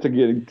little bit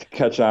to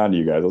catch on to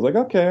you guys. I was like,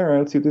 okay, all right,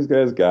 let's see what these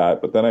guys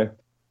got. But then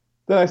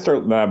I've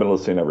been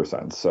listening ever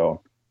since.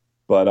 So,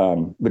 but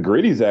the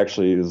Grady's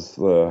actually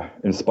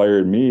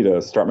inspired me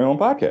to start my own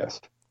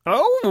podcast.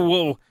 Oh,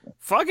 well,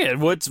 fuck it.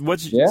 What's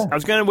I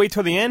was going to wait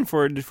till the end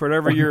for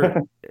whatever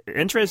you're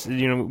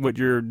interested, what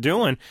you're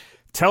doing.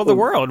 Tell the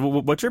world,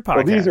 what's your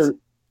podcast? Well,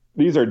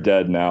 these are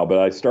dead now, but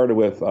I started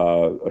with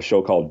a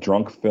show called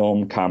Drunk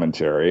Film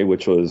Commentary,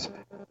 which was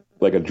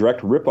like a direct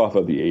ripoff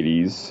of the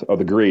 80s, of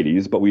the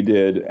Grady's, but we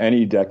did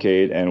any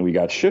decade, and we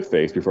got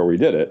shit-faced before we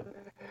did it.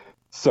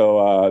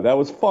 So that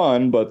was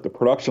fun, but the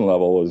production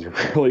level was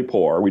really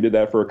poor. We did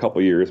that for a couple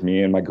of years,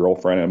 me and my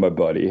girlfriend and my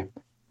buddy.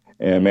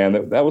 And,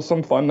 man, that was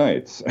some fun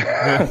nights.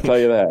 I'll tell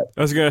you that.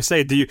 I was going to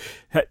say,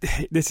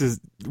 this is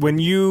when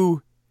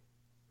you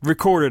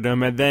recorded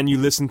them and then you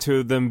listened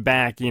to them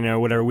back,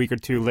 whatever, a week or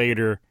 2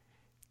 later,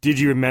 did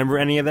you remember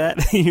any of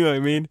that? You know what I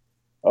mean?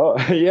 Oh,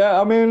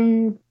 yeah, I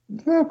mean,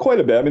 Quite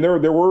a bit. I mean,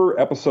 there were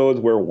episodes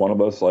where one of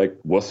us like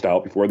wussed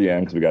out before the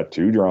end because we got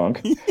too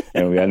drunk,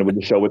 and we ended with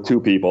the show with two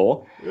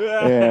people.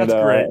 Yeah, And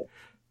that's great.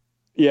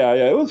 yeah,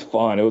 it was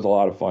fun. It was a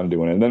lot of fun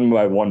doing it. And then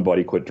my one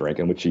buddy quit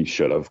drinking, which he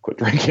should have quit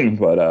drinking,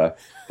 but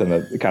then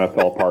it kind of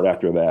fell apart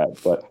after that.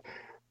 But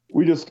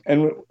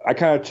I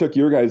kind of took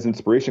your guys'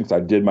 inspiration because I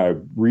did my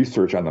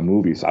research on the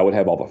movie, so I would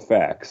have all the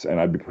facts,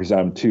 and I'd be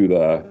presenting to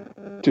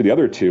the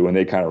other two, and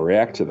they kind of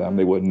react to them.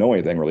 They wouldn't know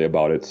anything really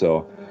about it,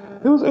 so.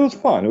 It was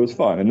fun. It was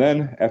fun. And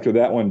then after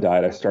that one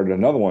died, I started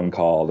another one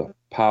called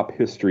Pop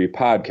History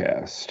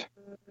Podcast.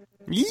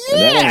 Yes!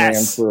 And that one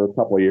ran for a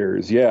couple of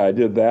years. Yeah, I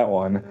did that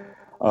one.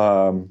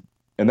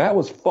 And that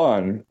was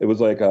fun. It was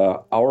like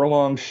a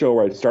hour-long show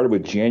where I started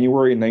with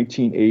January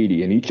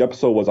 1980, and each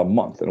episode was a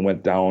month and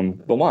went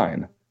down the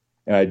line.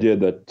 And I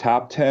did the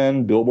top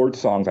 10 Billboard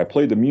songs. I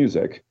played the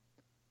music,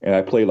 and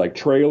I played like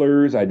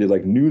trailers. I did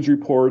like news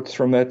reports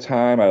from that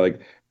time. I like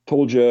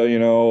told you,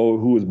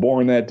 who was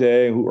born that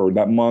day or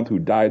that month, who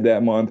died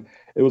that month.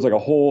 It was like a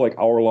whole like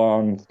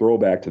hour-long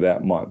throwback to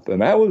that month.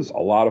 And that was a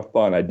lot of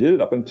fun. I did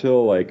it up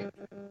until like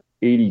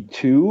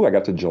 82. I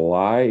got to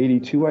July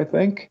 82, I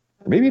think.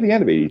 Or maybe the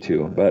end of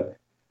 82. But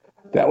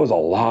that was a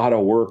lot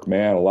of work,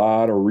 man. A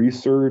lot of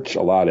research,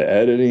 a lot of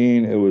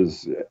editing.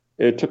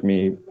 It took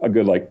me a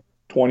good like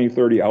 20,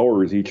 30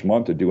 hours each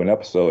month to do an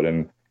episode.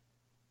 And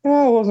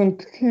I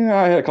wasn't,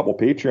 I had a couple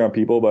Patreon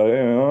people, but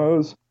it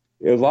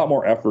was a lot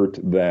more effort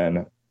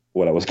than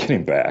what I was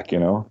getting back, Do you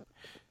know?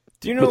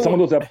 But some of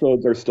those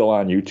episodes are still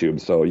on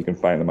YouTube, so you can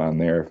find them on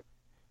there.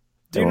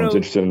 Do you know?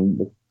 Interested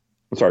in,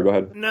 sorry, go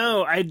ahead.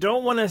 No, I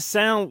don't want to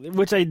sound,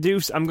 which I do.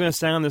 I'm going to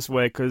sound this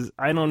way because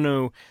I don't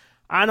know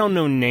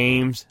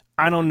names.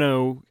 I don't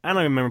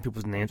remember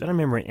people's names. I don't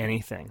remember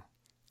anything.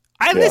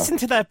 I listened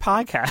to that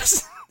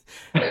podcast,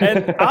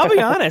 and I'll be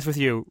honest with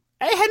you,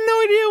 I had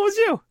no idea it was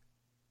you.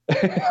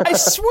 I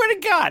swear to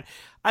God.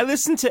 I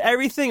listened to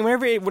everything.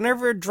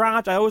 Whenever it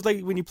dropped, I always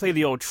like when you play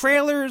the old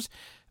trailers.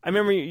 I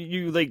remember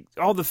you like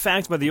all the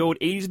facts about the old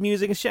 80s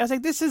music and shit. I was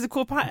like, this is a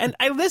cool pod. And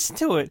I listened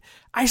to it.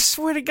 I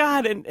swear to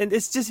God. And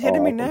it's just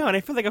hitting me now. And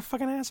I feel like a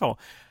fucking asshole.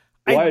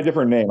 Well, I had a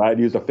different name. I had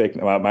used a fake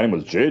name. My name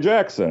was Jay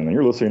Jackson, and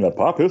you're listening to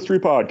Pop History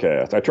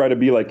Podcast. I tried to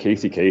be like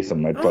Casey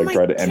Kasem. I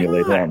tried to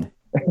emulate him.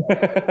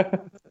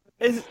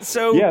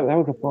 So yeah, that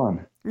was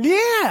fun.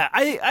 Yeah,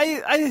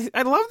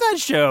 I love that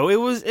show. It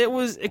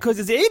was because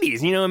it's the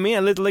 80s, you know what I mean?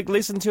 I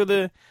listened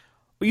to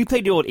you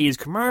played the old 80s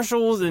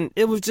commercials, and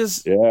it was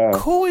just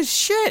cool as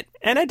shit.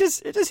 And it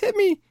just hit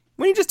me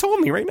when you just told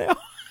me right now.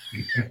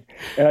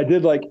 And I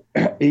did like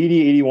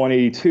 80, 81,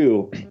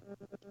 82,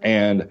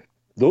 and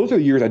those are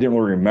the years I didn't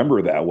really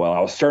remember that well. I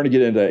was starting to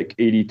get into like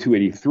 82,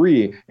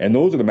 83, and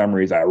those are the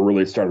memories I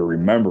really started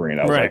remembering.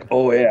 I was like,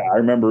 oh yeah, I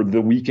remember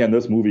the weekend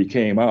this movie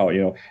came out,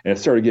 and it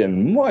started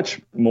getting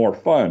much more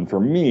fun for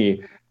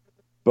me.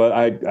 But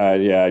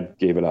I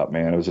gave it up,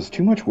 man. It was just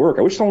too much work.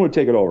 I wish someone would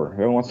take it over. If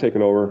anyone wants to take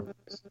it over,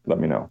 let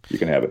me know. You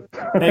can have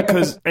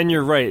it. And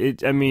you're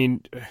right.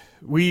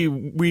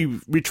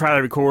 We try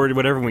to record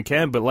whatever we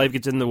can, but life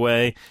gets in the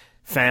way.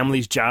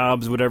 Families,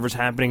 jobs, whatever's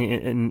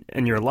happening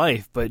in your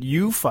life, but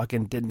you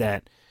fucking did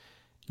that.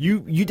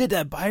 You did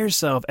that by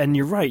yourself, and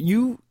you're right.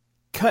 You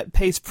cut,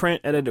 paste,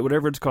 print, edit,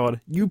 whatever it's called.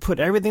 You put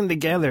everything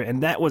together,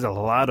 and that was a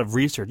lot of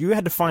research. You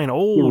had to find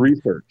old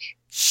research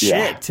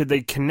shit to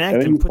connect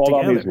and and put together. You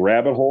fall down these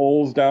rabbit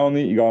holes you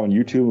go on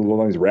YouTube and go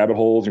down these rabbit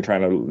holes. You're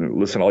trying to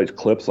listen to all these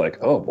clips, like,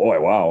 oh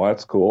boy, wow,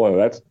 that's cool.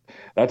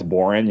 That's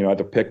boring. I have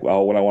to pick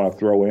what I want to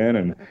throw in,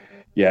 and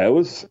yeah, it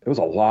was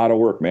a lot of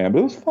work, man. But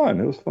it was fun.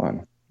 It was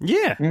fun.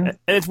 Yeah, and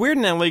it's weird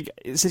now. Like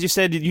since you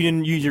said you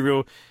didn't use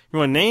your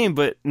real name,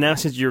 but now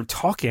since you're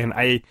talking,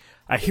 I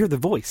hear the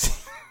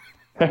voice.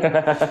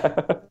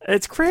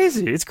 It's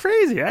crazy. It's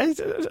crazy.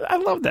 I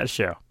love that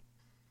show.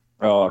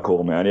 Oh,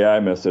 cool, man. Yeah, I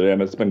missed it.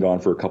 It's been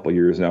gone for a couple of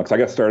years now because I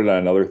got started on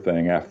another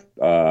thing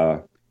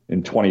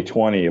in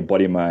 2020. A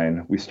buddy of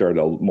mine, we started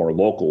a more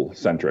local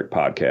centric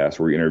podcast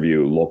where we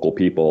interview local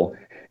people.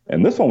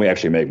 And this one we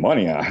actually make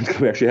money on.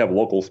 We actually have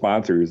local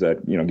sponsors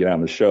that get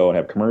on the show and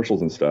have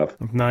commercials and stuff.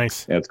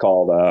 Nice. And it's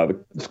called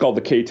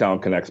the K-Town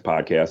Connects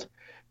podcast.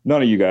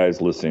 None of you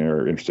guys listening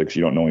are interested because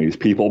you don't know any of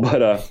these people,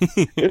 but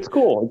it's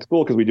cool. It's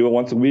cool because we do it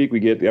once a week. We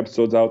get the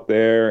episodes out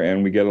there,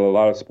 and we get a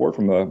lot of support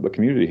from the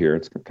community here.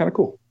 It's kind of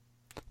cool.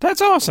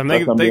 That's awesome.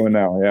 That's what I'm doing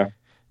now. Yeah.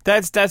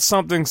 That's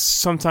something.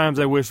 Sometimes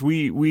I wish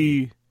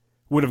we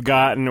would have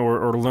gotten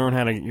or learn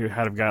how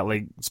to got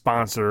like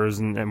sponsors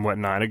and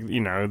whatnot,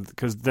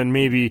 because then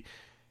maybe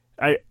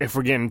if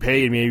we're getting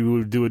paid, maybe we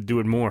would do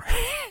it more.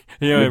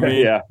 You know what I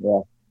mean? Yeah.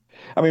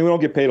 I mean, we don't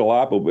get paid a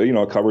lot, but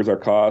it covers our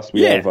costs.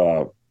 We have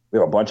a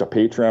bunch of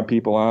Patreon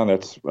people on.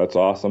 That's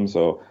awesome.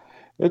 So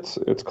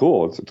it's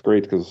cool. It's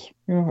great because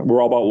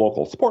we're all about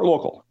local. Support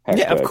local. #.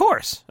 Yeah, of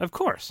course.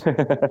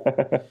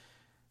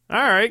 All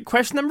right,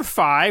 question number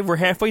 5. We're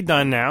halfway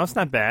done now. It's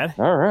not bad.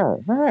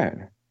 All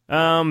right.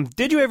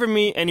 Did you ever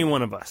meet any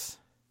one of us?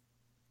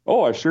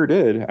 Oh, I sure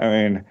did. I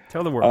mean,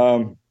 tell the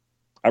world.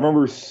 I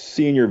remember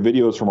seeing your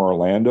videos from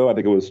Orlando. I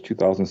think it was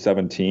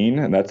 2017,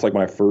 and that's like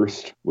when I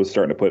first was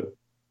starting to put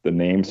the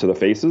names to the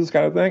faces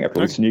kind of thing after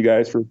listening to you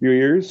guys for a few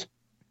years.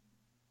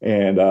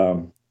 And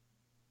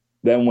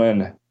then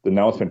when the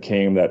announcement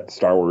came that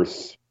Star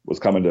Wars was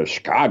coming to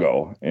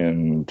Chicago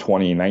in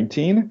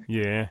 2019,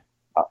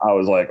 I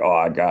was like, oh,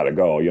 I gotta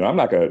go. I'm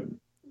not gonna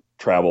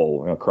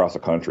travel across the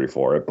country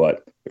for it,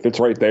 but if it's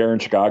right there in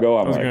Chicago,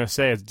 I was gonna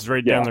say it's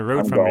right down the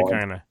road from me,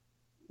 kind of.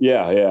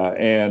 Yeah,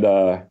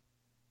 and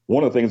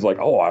one of the things like,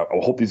 oh, I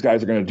hope these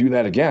guys are going to do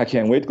that again. I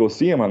can't wait to go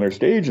see them on their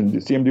stage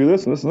and see them do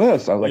this and this and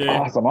this. I was like,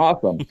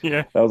 awesome.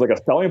 Yeah. That was like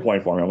a selling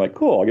point for me. I'm like,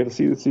 cool, I get to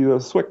see the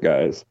SWIC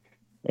guys.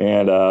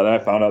 And then I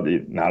found out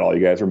that not all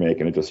you guys are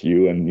making it, just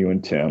you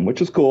and Tim,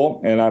 which is cool.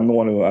 And I'm the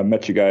one who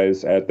met you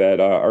guys at that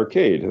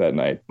arcade that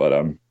night.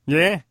 But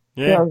yeah,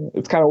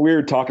 it's kind of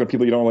weird talking to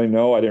people you don't really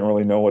know. I didn't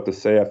really know what to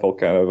say. I felt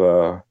kind of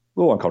a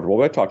little uncomfortable,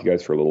 but I talked to you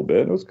guys for a little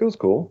bit. It was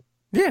cool.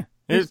 Yeah,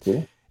 it was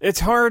cool. It's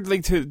hard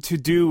to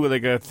do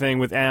like a thing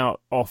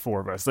without all four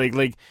of us.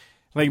 Like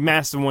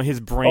Master One, his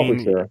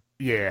brain,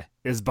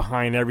 is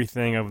behind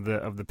everything of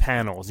the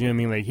panels. You know what I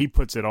mean? Like he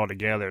puts it all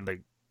together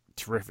like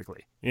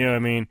terrifically. You know what I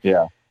mean?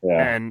 Yeah.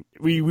 And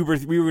we were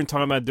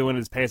talking about doing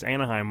this past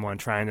Anaheim one,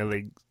 trying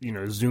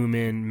to zoom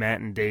in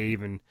Matt and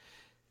Dave and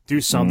do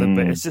something,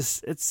 but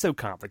it's so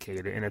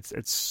complicated and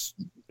it's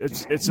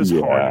just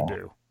hard to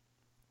do.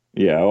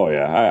 Yeah. Oh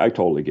yeah. I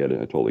totally get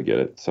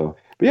it. So.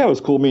 But yeah, it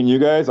was cool meeting you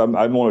guys. I'm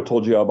the one who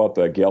told you about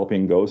the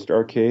Galloping Ghost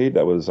arcade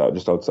that was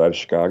just outside of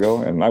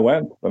Chicago, and I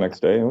went the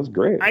next day. It was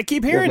great. I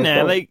keep hearing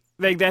that. Like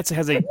that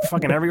has like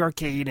fucking every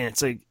arcade, and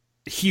it's like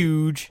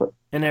huge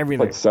and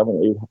everything. Like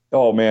 7, 8.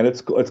 Oh man,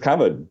 it's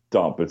kind of a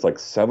dump. It's like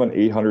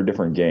 700-800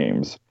 different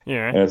games.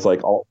 Yeah, and it's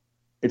like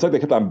they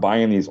kept on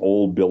buying these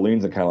old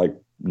buildings and kind of like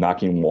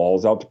knocking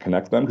walls out to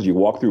connect them, because you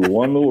walk through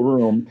one little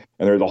room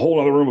and there's a whole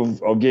other room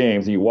of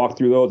games, and you walk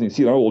through those and you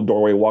see another little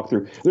doorway, you walk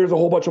through, there's a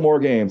whole bunch of more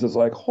games. It's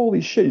like,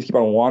 holy shit, you keep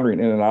on wandering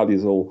in and out of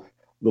these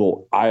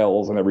little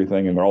aisles and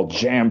everything, and they're all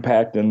jam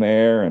packed in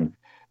there, and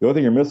the only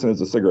thing you're missing is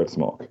the cigarette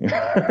smoke.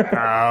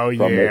 Oh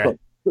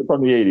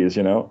from the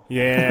 80s,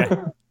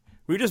 Yeah.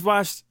 We just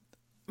watched,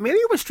 maybe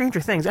it was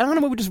Stranger Things, I don't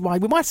know what we just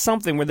watched. We watched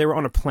something where they were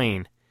on a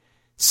plane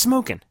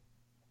smoking.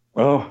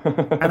 Oh.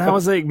 And I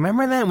was like,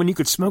 remember that when you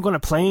could smoke on a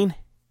plane?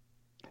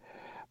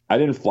 I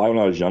didn't fly when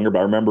I was younger, but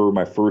I remember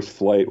my first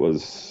flight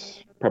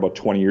was probably about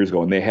 20 years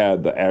ago, and they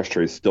had the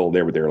ashtrays still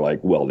there, but they were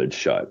like welded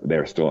shut. They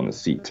were still in the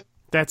seat.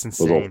 That's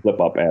insane. Those little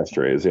flip-up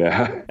ashtrays,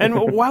 yeah. And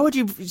why would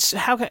you?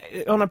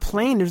 On a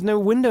plane? There's no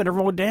window to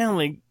roll down,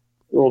 like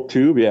little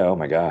tube. Yeah. Oh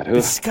my god.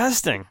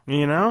 Disgusting.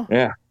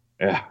 Yeah.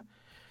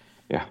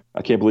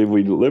 I can't believe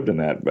we lived in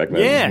that back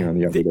then. Yeah. In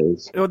the younger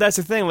days. Well, that's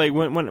the thing. Like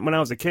when I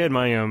was a kid,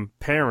 my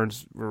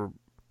parents were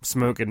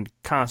smoking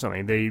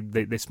constantly.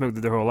 They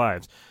smoked their whole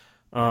lives.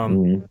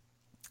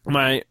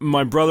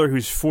 My brother,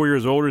 who's 4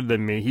 years older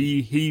than me,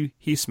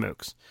 he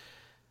smokes,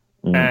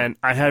 and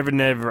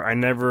I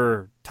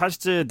never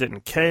touched it,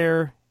 didn't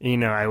care.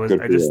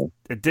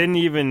 It didn't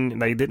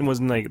even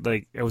wasn't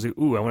like I was like,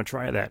 ooh, I want to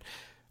try that.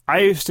 I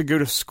used to go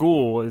to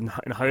school in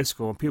high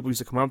school, and people used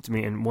to come up to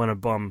me and want to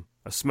bum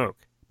a smoke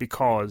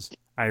because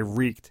I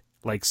reeked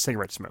like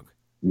cigarette smoke.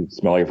 You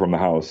smell like it from the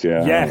house,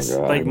 yeah. Yes,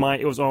 like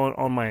it was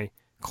on my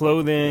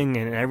clothing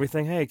and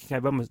everything. Hey, can I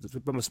bum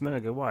a smoke? I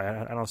go, why?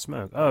 I don't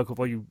smoke. Oh,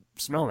 well, you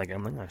smell like it.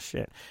 I'm like, oh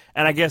shit.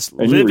 And I guess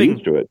living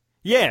used to it.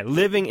 Yeah,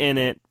 living in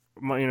it,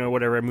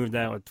 whatever. I moved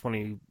out at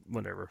 20,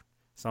 whatever,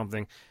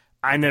 something.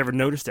 I never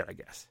noticed it, I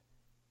guess.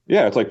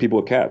 Yeah, it's like people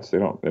with cats. They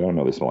don't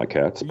know they smell like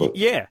cats. But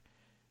yeah.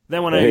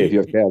 Then hey, if you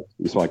have cats,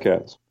 you smell like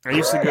cats. I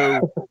used to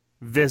go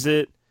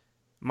visit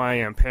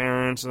my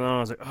parents, and I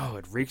was like, oh,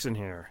 it reeks in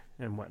here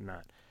and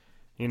whatnot.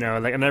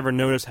 Like I never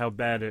noticed how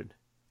bad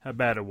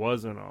it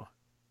was and all.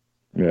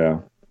 Yeah.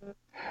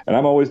 And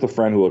I'm always the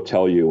friend who will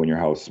tell you when your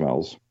house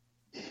smells.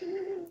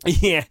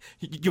 Yeah.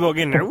 You walk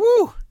in there,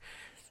 woo!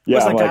 Yeah,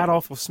 what's that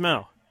god-awful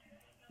smell?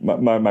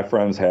 My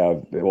friends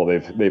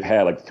they've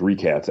had like 3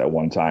 cats at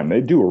one time.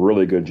 They do a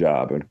really good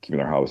job of keeping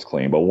their house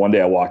clean. But one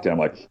day I walked in, I'm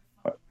like,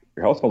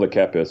 your house smells like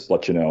cat piss,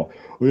 let you know.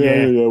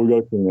 Yeah, we got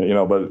to clean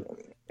it, but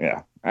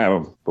yeah.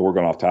 But we're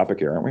going off topic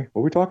here, aren't we?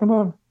 What are we talking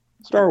about?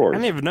 Star Wars. I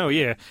didn't even know,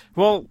 yeah.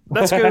 Well,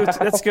 let's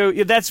go.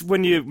 Yeah, that's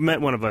when you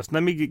met one of us.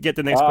 Let me get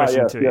the next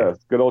question to you. Yes.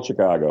 Good old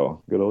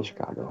Chicago.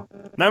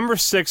 Number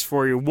 6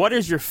 for you. What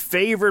is your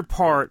favorite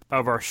part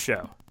of our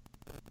show?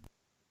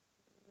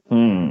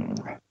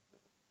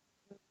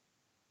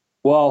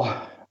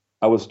 Well,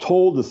 I was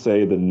told to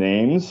say the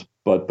names,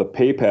 but the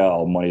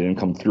PayPal money didn't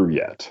come through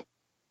yet.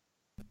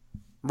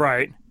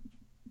 Right.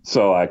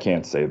 So I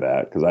can't say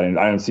that because I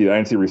didn't see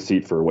a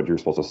receipt for what you were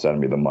supposed to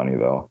send me the money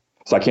though.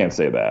 So I can't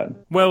say that.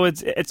 Well,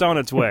 it's on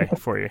its way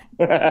for you.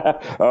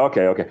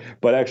 Okay.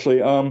 But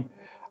actually,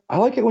 I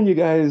like it when you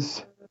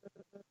guys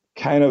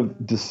kind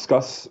of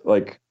discuss,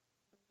 like,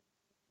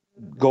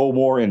 go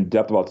more in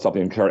depth about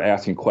something and start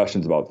asking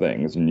questions about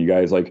things. And you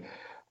guys, like,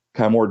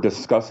 kind of more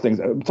discuss things.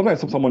 Sometimes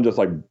someone just,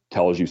 like,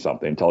 tells you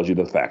something, tells you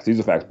the facts.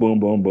 These are facts. Boom,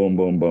 boom, boom,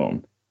 boom,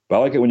 boom. But I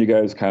like it when you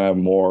guys kind of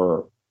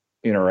more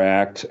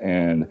interact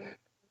and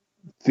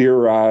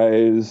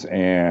theorize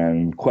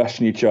and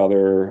question each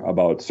other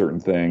about certain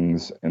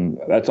things, and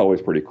that's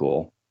always pretty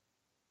cool.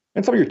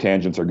 And some of your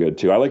tangents are good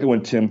too. I like it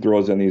when Tim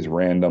throws in these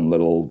random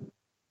little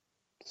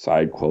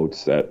side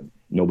quotes that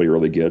nobody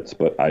really gets,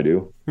 but I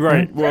do.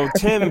 Right. Well,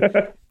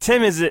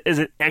 Tim is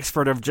an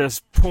expert of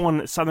just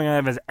pulling something out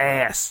of his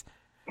ass.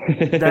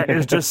 That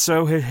is just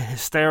so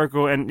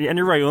hysterical, and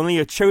you're right. Only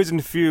a chosen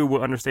few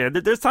will understand.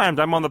 There's times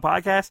I'm on the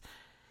podcast,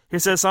 he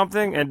says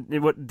something,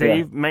 and what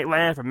Dave might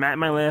laugh or Matt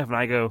might laugh, and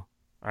I go,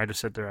 I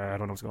just sit there. I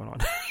don't know what's going on.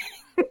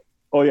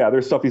 Oh yeah,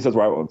 there's stuff he says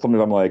where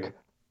sometimes I'm like,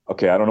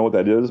 okay, I don't know what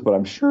that is, but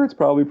I'm sure it's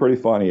probably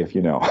pretty funny if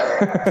you know.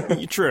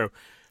 True,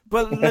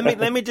 but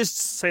let me just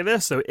say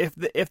this though: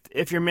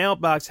 if your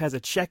mailbox has a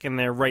check in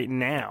there right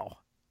now,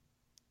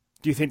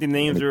 do you think the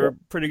names are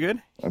pretty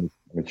good? Let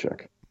me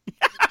check.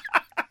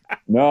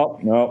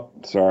 No,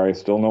 sorry,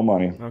 still no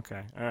money.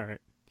 Okay, all right.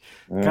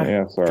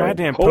 Yeah, sorry.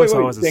 Goddamn post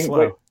always is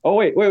slow.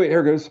 Wait,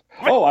 here it goes.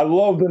 Oh, I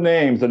love the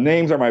names. The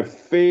names are my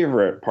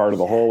favorite part of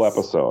the whole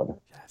episode.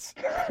 Yes.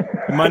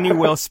 Money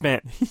well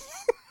spent.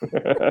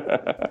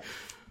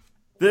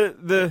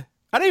 The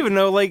I don't even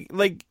know, like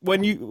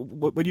when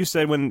you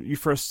said when you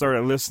first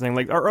started listening,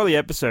 like our early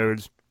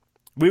episodes,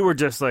 we were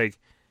just like,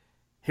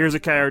 here's a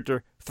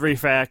character, 3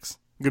 facts,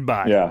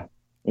 goodbye. Yeah.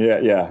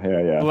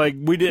 Like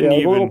we didn't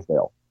even.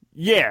 Fail.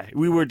 Yeah,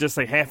 we were just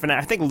like half an hour.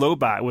 I think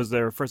Lobot was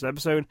their first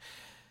episode,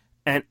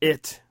 and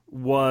it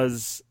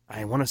was,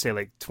 I want to say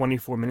like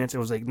 24 minutes. It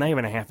was like not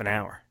even a half an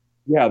hour.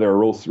 Yeah, they're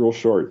real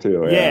short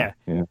too. Yeah.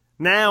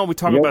 Now we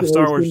talk about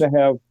Star Wars.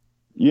 You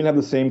didn't have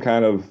the same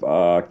kind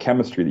of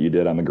chemistry that you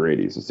did on the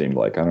Grady's, it seemed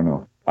like. I don't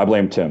know. I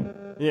blame Tim.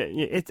 Yeah,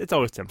 it's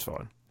always Tim's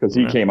fault. Because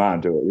he came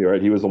on to it,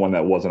 right? He was the one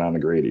that wasn't on the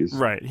Grady's.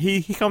 Right.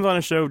 He comes on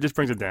a show, just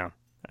brings it down.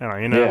 I don't know,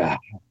 you know? Yeah.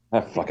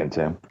 That fucking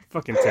Tim.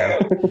 Fucking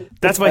Tim.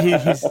 That's why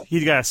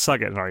he's got to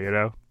suck it, you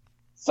know?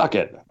 Suck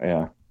it.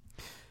 Yeah.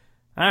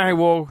 All right,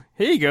 well,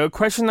 here you go.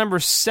 Question number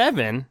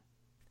 7.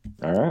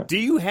 All right. Do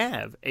you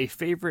have a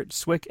favorite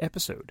SWIC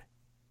episode?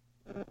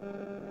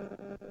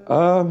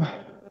 Well,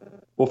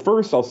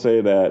 first I'll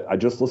say that I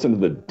just listened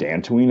to the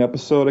Dantooine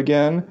episode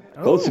again.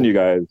 I listen to you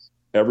guys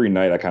every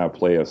night. I kind of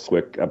play a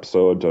SWIC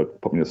episode to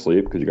put me to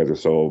sleep because you guys are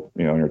so,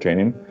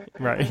 entertaining.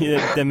 Right.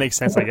 That makes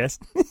sense, I guess.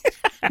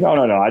 No.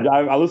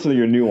 I listen to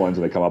your new ones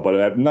when they come up, but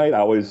at night I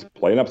always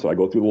play an episode. I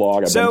go through the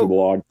log. I've been through the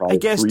log probably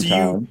 3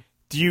 times.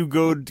 Do you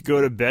go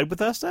to bed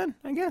with us then,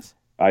 I guess?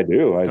 I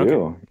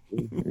do.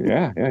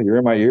 Yeah, you're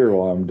in my ear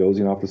while I'm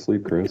dozing off to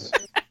sleep, Chris.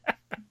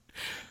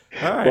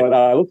 All right. But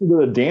I listened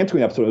to the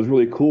Dantooine episode. It was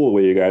really cool the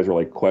way you guys were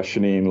like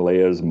questioning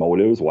Leia's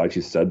motives, why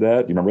she said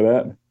that. You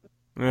remember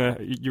that?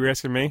 You were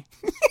asking me?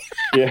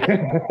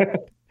 Yeah.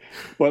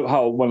 But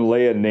how when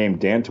Leia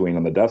named Dantooine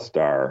on the Death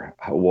Star,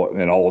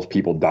 and all those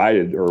people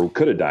died or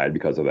could have died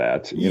because of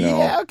that.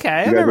 Yeah, okay.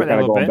 I you guys remember were that kind a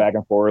of little going bit. back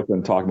and forth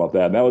and talking about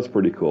that, and that was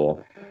pretty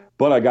cool.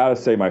 But I gotta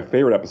say, my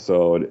favorite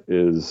episode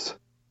is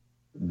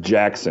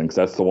Jackson, because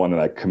that's the one that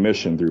I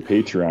commissioned through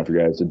Patreon for you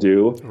guys to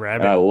do.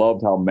 Rabbit. And I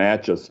loved how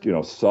Matt just,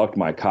 sucked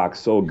my cock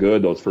so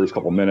good those first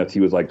couple minutes.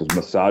 He was like just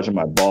massaging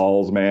my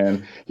balls,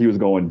 man. He was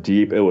going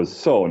deep. It was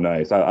so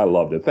nice. I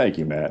loved it. Thank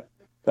you, Matt.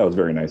 That was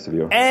very nice of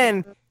you.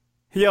 And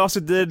he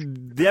also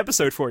did the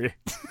episode for you.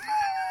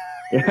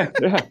 Yeah.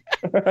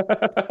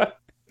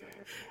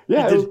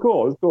 Yeah, it was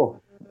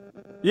cool.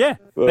 Yeah.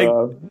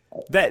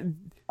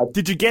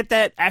 Did you get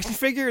that action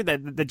figure,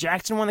 the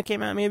Jackson one that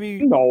came out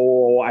maybe?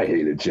 No, I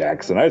hated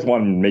Jackson. I just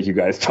wanted to make you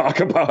guys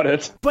talk about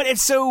it. But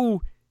it's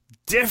so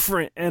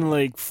different and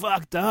like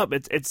fucked up.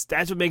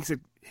 That's what makes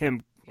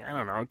him, I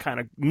don't know,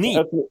 kind of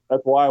neat.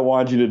 That's why I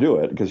wanted you to do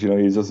it, because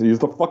he's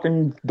the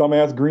fucking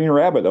dumbass Green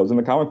Rabbit that was in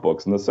the comic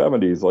books in the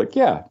 70s. Like,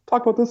 yeah,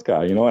 talk about this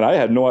guy, and I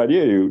had no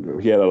idea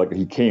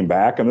he came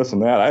back and this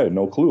and that. I had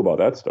no clue about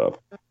that stuff.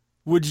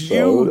 Would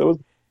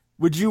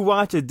you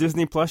watch a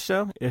Disney Plus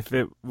show if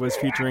it was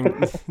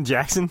featuring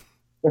Jackson?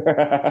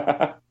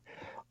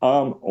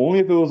 Only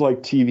if it was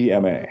like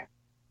TVMA.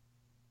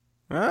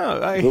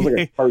 Oh, if it was like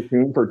a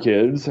cartoon for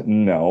kids,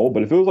 no.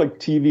 But if it was like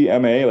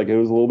TVMA, like it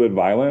was a little bit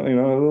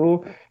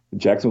violent,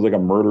 Jackson was like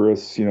a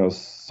murderous,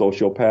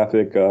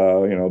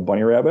 sociopathic,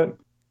 bunny rabbit,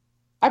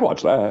 I'd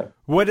watch that.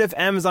 What if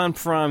Amazon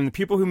Prime, the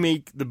people who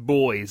make The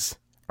Boys,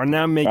 are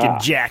now making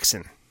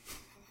Jackson?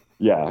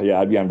 Yeah,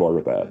 I'd be on board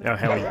with that. Oh,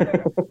 hell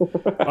yeah.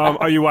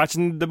 Are you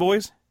watching The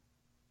Boys?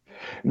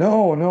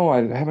 No,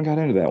 I haven't got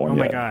into that one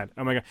yet.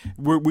 Oh my god.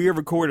 We are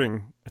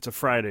recording, it's a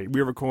Friday,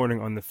 we are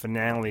recording on the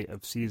finale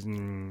of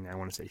season, I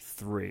want to say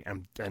 3.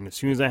 And as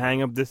soon as I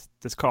hang up this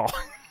call,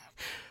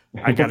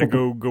 I gotta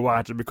go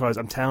watch it, because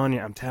I'm telling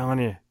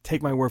you,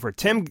 take my word for it.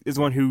 Tim is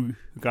the one who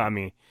got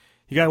me.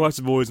 You gotta watch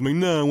The Boys. I'm like,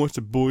 no, I watch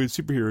The Boys,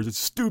 superheroes, it's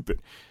stupid.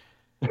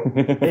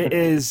 It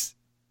is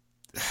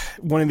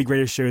one of the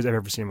greatest shows I've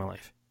ever seen in my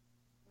life.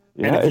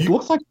 Yeah, it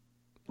looks like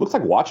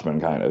Watchmen,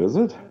 kind of, is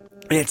it?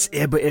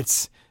 But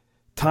it's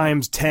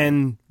times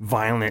 10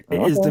 violent.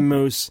 It is the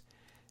most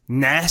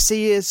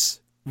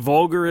nastiest,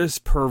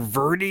 vulgarest,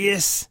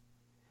 pervertiest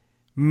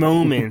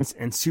moments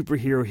in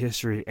superhero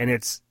history, and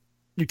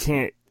you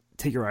can't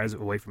take your eyes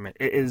away from it.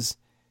 It is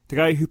The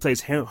guy who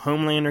plays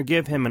Homelander,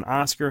 give him an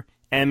Oscar,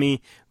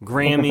 Emmy,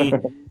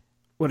 Grammy,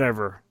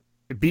 whatever,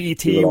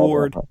 BET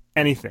award,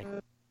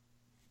 anything.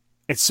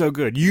 It's so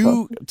good.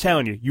 I'm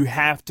telling you, you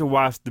have to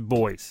watch The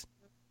Boys.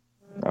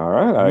 All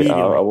right,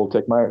 I will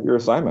take your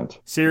assignment.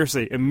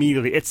 Seriously,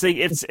 immediately.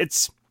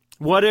 It's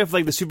what if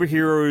like the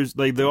superheroes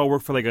they all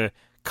work for like a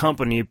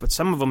company, but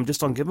some of them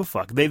just don't give a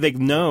fuck. They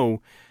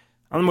know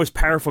I'm the most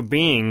powerful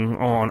being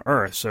on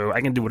Earth, so I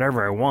can do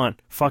whatever I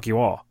want. Fuck you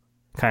all,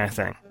 kind of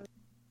thing.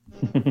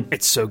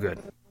 It's so good.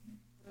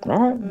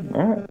 All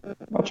right.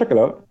 I'll check it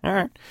out. All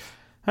right.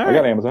 I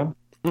got Amazon.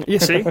 You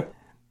see,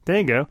 there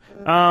you go.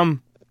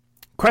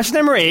 Question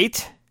number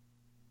 8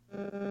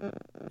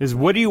 is: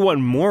 what do you want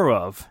more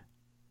of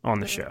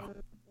on the show?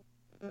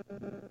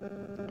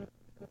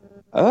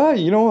 I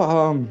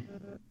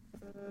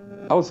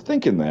was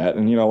thinking that,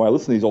 and I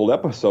listen to these old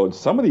episodes.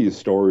 Some of these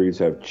stories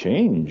have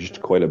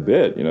changed quite a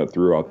bit,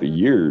 throughout the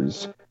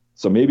years.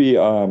 So maybe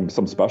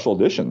some special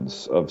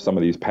editions of some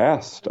of these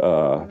past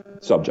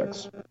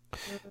subjects.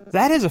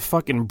 That is a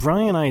fucking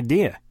brilliant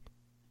idea.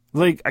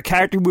 Like a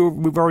character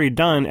we've already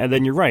done, and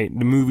then you're right,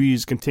 the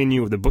movies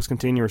continue, or the books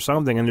continue, or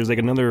something, and there's like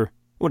another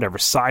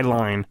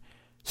sideline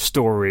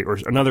story or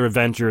another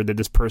adventure that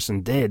this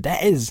person did.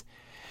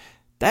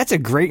 That's a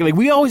great, like,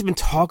 we always been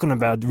talking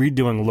about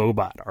redoing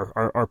Lobot,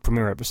 our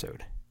premiere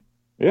episode.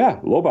 Yeah,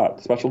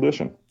 Lobot special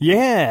edition.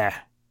 Yeah.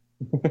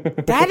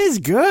 That is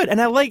good.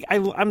 And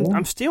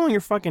I'm stealing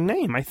your fucking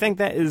name. I think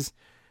that is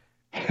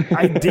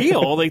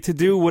ideal, like, to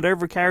do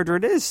whatever character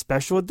it is,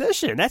 special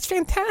edition. That's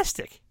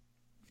fantastic.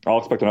 I'll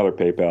expect another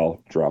PayPal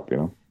drop,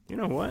 You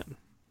know what?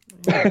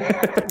 I'm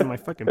expecting my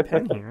fucking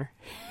pen here.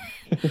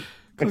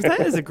 Because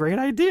that is a great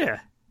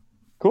idea.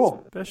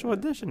 Cool. Special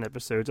edition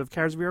episodes of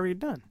characters we already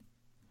done.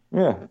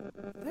 Yeah.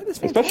 That is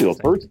fantastic. Especially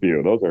those first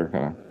few. Those are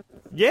kind of...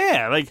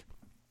 Yeah, like,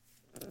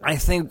 I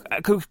think,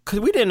 because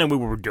we didn't know what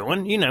we were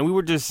doing. We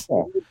were just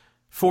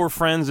 4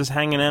 friends just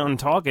hanging out and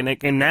talking.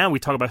 And now we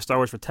talk about Star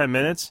Wars for 10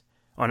 minutes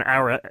on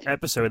our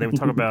episode. Then we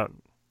talk about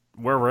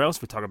wherever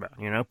else we talk about,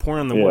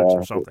 porn in the woods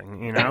or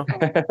something,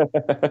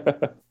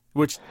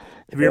 Which,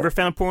 have you ever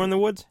found porn in the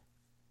woods?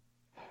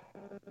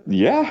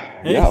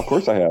 Yeah, of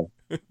course I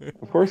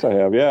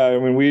have. Yeah, I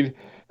mean,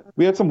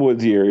 we had some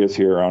woodsy areas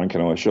here around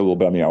Kenosha, a little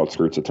bit on the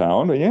outskirts of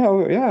town. But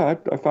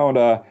I found,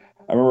 I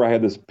remember I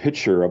had this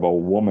picture of a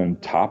woman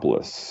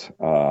topless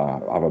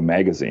of a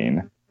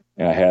magazine,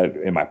 and I had it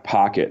in my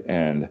pocket,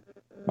 and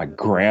my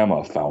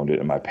grandma found it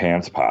in my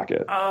pants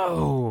pocket.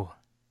 Oh.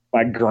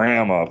 My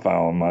grandma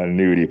found my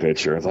nudie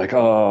picture. It's like,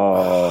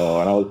 oh,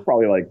 and I was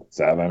probably like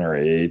 7 or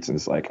 8, and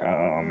it's like,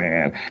 oh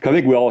man, because I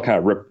think we all kind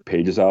of ripped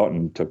pages out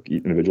and took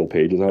individual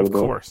pages out of it. Of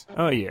course.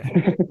 Oh yeah.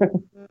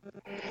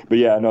 But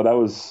yeah, no, that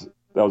was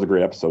a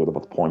great episode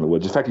about the porn in the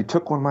woods. In fact, you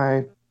took one of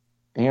my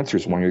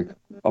answers, one of your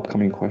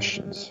upcoming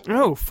questions.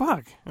 Oh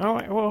fuck! All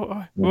right,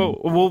 well,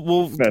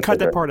 we'll cut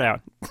that part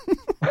out.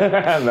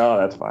 No,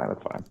 that's fine.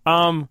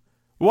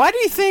 Why do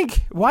you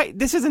think? Why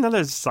this is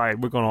another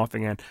side. We're going off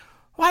again.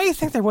 Why do you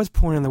think there was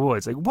porn in the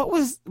woods? Like, what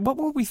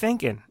were we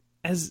thinking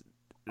as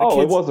kids?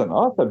 It wasn't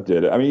us that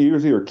did it. I mean, it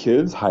was either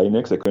kids hiding it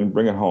because they couldn't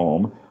bring it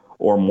home,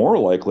 or more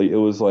likely, it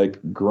was like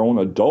grown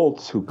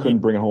adults who couldn't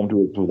bring it home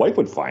to it. His wife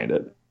would find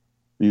it.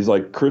 These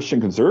like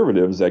Christian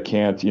conservatives that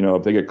can't,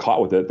 if they get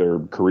caught with it, their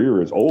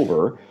career is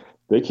over.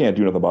 They can't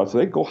do nothing about it, so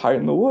they go hide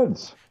in the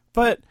woods.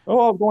 But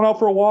I'm going out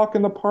for a walk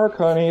in the park,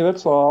 honey.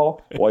 That's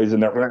all. While he's in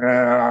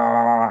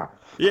there.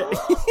 Yeah.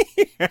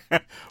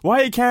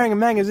 Why are you carrying a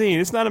magazine?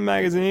 It's not a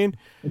magazine.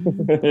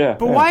 Yeah.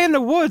 But why in the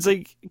woods?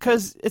 Like,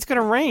 because it's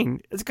gonna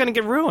rain. It's gonna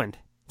get ruined.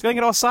 It's gonna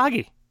get all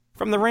soggy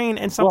from the rain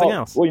and something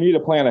else. Well, you need to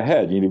plan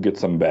ahead. You need to get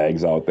some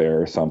bags out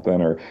there or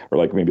something, or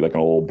like maybe like an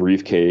old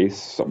briefcase,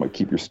 something to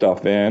keep your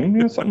stuff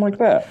in, something like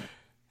that.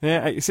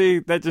 Yeah, see,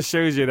 that just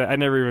shows you that I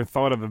never even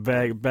thought of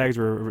bags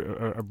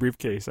were a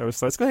briefcase. I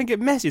was like, it's going to get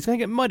messy. It's going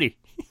to get muddy.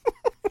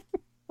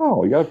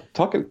 Oh, you got to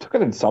tuck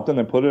it in something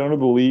and put it under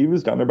the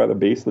leaves down there by the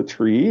base of the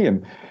tree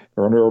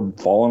or under a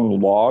fallen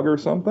log or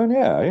something.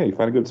 Yeah, you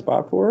find a good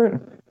spot for it.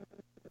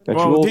 That's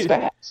your little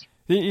stats.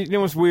 You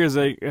know what's weird is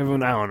like, I don't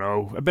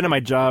know. I've been at my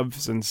job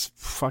since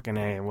fucking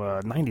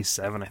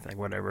 97, I think,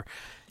 whatever.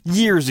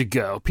 Years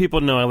ago.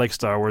 People know I like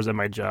Star Wars at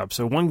my job.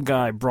 So one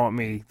guy brought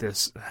me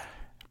this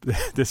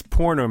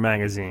porno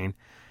magazine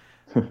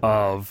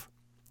of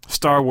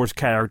Star Wars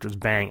characters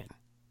banging.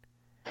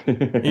 You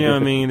know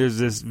what I mean? There's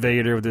this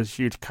Vader with this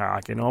huge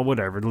cock and all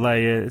whatever.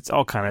 Leia, it's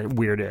all kind of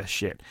weird ass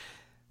shit.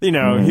 He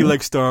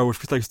likes Star Wars,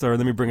 he likes Star Wars,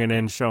 let me bring it in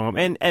and show him.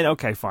 And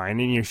okay, fine.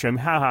 And you show him,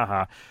 ha ha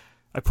ha.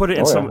 I put it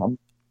in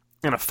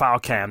in a file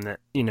cabinet,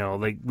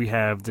 like we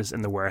have this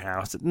in the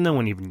warehouse that no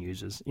one even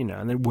uses,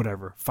 and then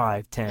whatever,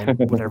 5, 10,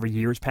 whatever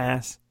years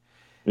pass.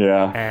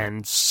 Yeah.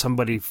 And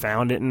somebody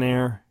found it in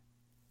there.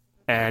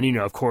 And,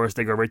 of course,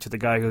 they go right to the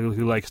guy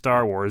who likes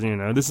Star Wars,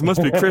 This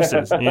must be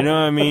Chris's, you know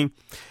what I mean?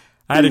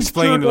 I had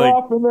explained like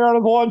off in there on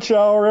his lunch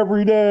hour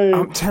every day.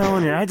 I'm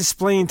telling you, I had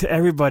explained to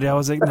everybody. I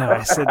was like, no,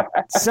 I said,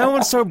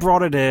 so-and-so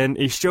brought it in.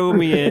 He showed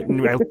me it,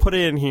 and I put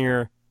it in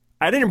here.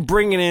 I didn't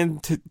bring it in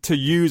to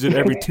use it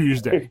every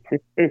Tuesday.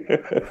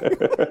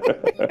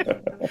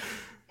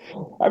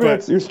 I mean,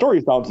 your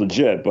story sounds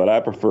legit, but I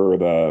prefer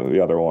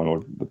the other one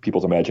with the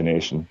people's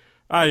imagination.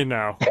 I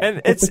know.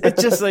 And it's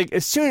just like,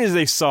 as soon as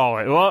they saw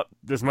it, well,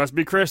 this must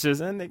be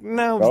Chris's. And like,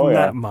 no, it's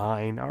not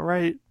mine, all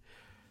right?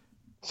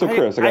 So,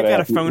 Chris, I got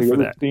a phone for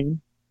that. Have you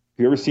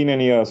ever seen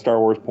any Star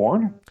Wars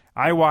porn?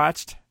 I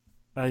watched.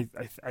 I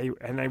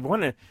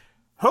want to...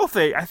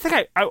 Hopefully, I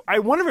think I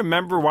want to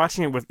remember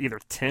watching it with either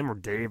Tim or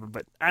Dave,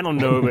 but I don't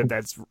know if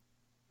that's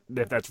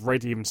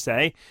right to even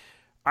say.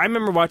 I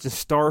remember watching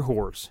Star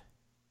Wars.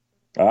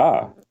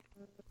 Ah.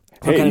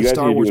 Hey, you guys need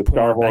to do a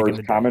Star Wars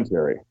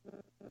commentary.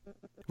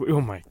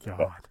 Oh, my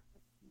God.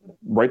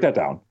 Write that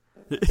down.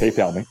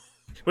 PayPal me.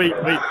 Wait.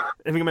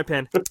 Let me get my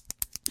pen.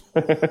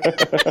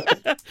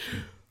 But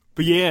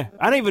yeah,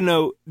 I don't even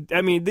know.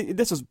 I mean,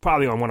 this was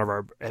probably on one of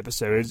our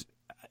episodes.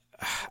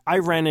 I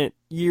ran it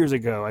years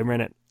ago. I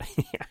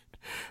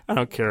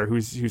don't care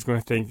who's going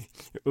to think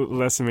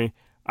less of me.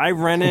 I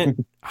ran it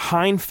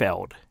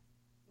Heinfeld.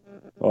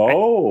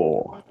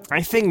 Oh.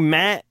 I think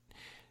Matt...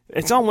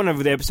 It's on one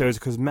of the episodes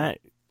because Matt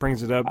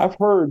brings it up. I've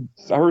heard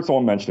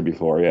someone mention it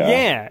before, yeah.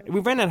 Yeah.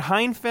 We ran it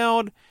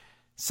Seinfeld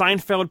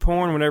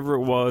porn, whatever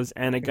it was,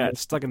 and it got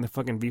stuck in the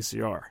fucking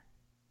VCR.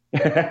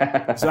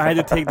 So I had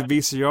to take the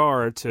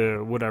VCR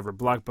to whatever,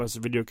 Blockbuster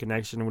Video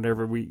Connection,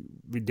 whatever we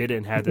did it,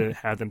 and had to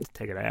have them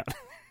take it out.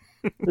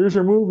 Here's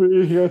your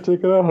movie, you gotta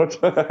take it out.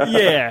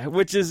 Yeah,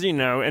 which is,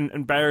 and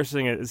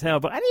embarrassing as hell.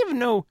 But I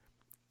didn't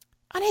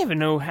even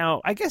know how.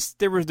 I guess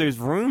there was those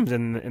rooms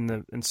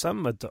in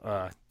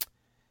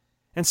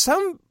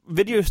some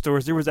video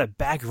stores. There was that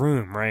back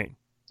room, right?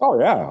 Oh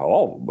yeah,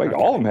 all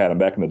of them had them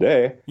back in the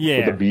day. Yeah,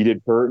 with the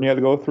beaded curtain you had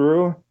to go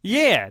through.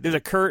 Yeah, there's a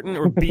curtain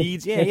or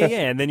beads. Yeah,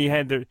 and then you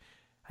had to.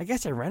 I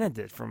guess I rented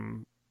it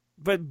from,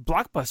 but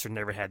Blockbuster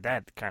never had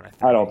that kind of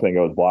thing. I don't think it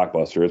was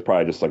Blockbuster. It's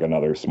probably just like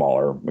another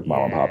smaller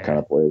mom and pop kind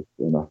of place.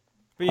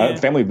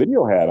 Family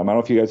Video had them. I don't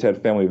know if you guys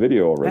had Family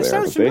Video over that there.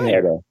 Sounds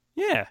familiar.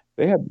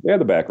 They had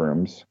the back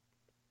rooms.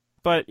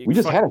 But we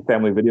just had a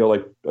Family Video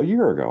like a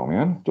year ago,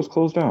 man. Just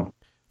closed down.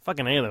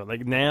 Fucking Halo.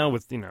 Like now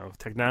with,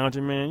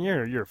 technology, man,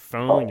 your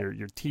phone,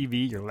 your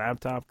TV, your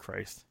laptop,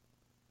 Christ.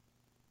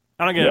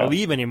 I don't gotta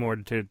leave anymore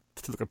to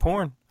look at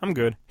porn. I'm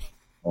good.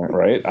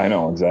 Right? I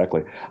know,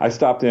 exactly. I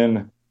stopped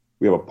in,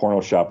 we have a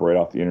porno shop right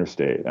off the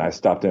interstate, and I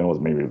stopped in, it was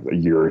maybe a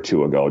year or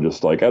two ago,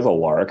 just like as a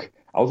lark.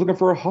 I was looking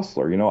for a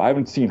Hustler. I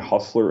haven't seen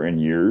Hustler in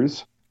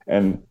years.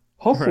 And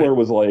Hustler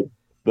was like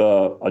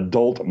the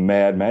adult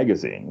Mad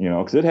magazine,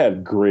 because it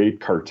had great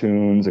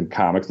cartoons and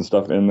comics and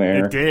stuff in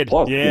there. It did,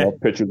 plus,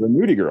 pictures of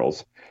nudie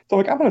girls. So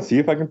I'm going to see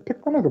if I'm going to pick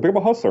up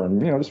a Hustler and,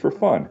 just for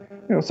fun,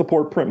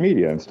 support print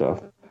media and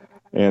stuff.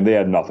 And they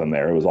had nothing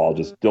there. It was all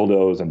just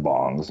dildos and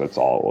bongs. That's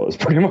all it was,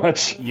 pretty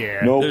much. Yeah.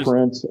 No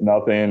prints,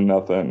 nothing.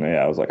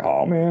 Yeah, I was like,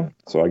 oh, man.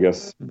 So I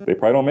guess they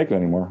probably don't make it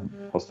anymore,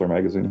 Hustler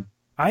magazine.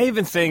 I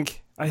even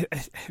think,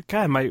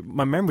 God, my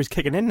memory's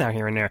kicking in now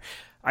here and there.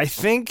 I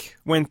think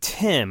when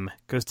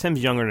because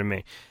Tim's younger than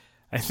me,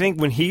 I think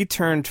when he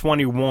turned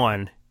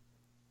 21,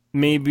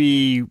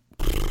 maybe,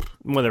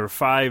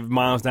 5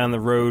 miles down the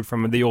road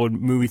from the old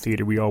movie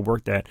theater we all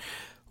worked at,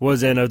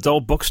 was an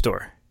adult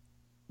bookstore.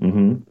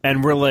 Mm-hmm.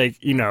 And we're like,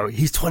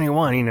 he's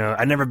 21,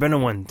 I've never been to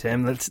one,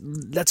 Tim.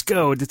 Let's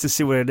go just to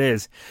see what it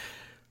is.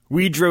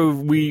 We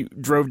drove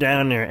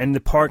down there, and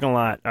the parking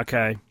lot,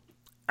 okay,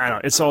 I don't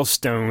know, it's all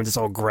stones, it's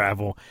all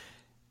gravel.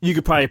 You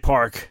could probably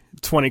park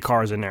 20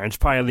 cars in there. It's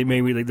probably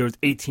maybe like there was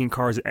 18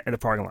 cars at the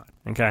parking lot.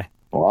 Okay.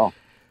 Wow.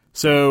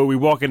 So we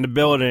walk in the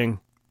building,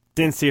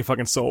 didn't see a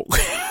fucking soul.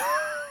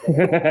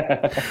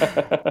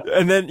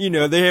 And then,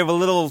 they have a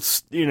little,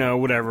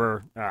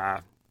 whatever,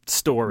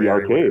 store. The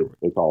arcade,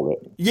 they called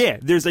it. Yeah.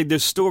 There's like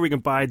this store where you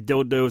can buy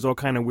dildos, all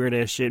kind of weird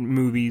ass shit,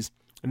 movies.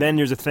 And then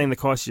there's a thing that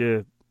costs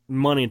you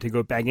money to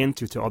go back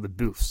into all the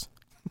booths.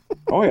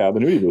 Oh, yeah. The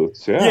nudie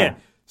booths. Yeah. Yeah.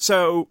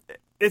 So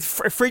it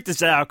freaked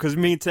us out because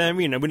me and Tim,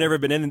 we've never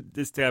been in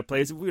this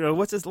place.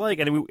 What's this like?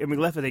 And we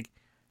left it like,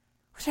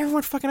 where's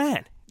everyone fucking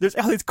at? There's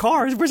all these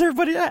cars. Where's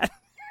everybody at?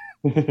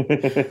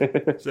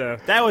 So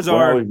that was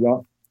our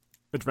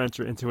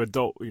adventure into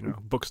adult,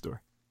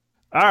 bookstore.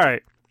 All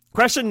right.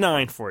 Question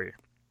 9 for you.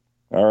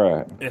 All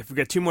right. If we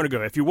got 2 more to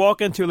go. If you walk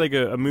into like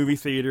a movie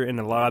theater in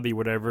the lobby,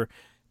 whatever,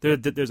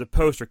 there's a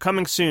poster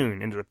coming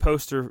soon, and there's a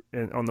poster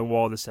on the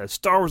wall that says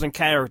Star Wars in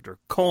character, :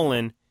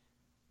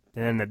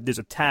 and then there's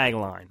a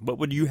tagline. What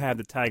would you have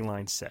the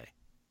tagline say?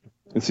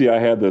 See, I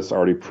had this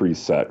already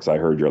preset because I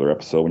heard your other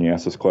episode when you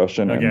asked this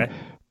question. Okay. And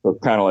so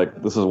kind of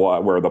like, this is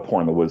where the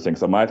porn in the woods thing.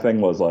 So my thing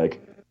was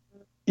like,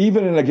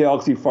 even in a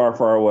galaxy far,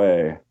 far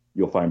away,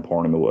 you'll find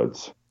porn in the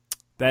woods.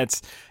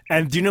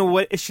 And do you know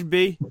what it should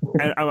be?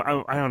 I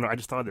don't know. I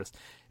just thought of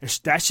this.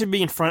 That should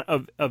be in front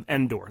of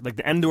Endor, like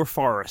the Endor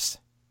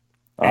forest.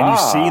 And you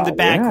see in the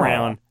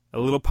background a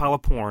little pile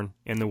of porn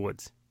in the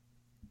woods.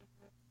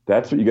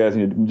 That's what you guys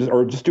need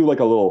to just do like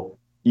a little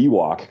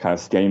Ewok kind of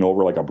standing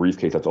over like a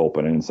briefcase that's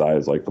open and inside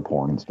is like the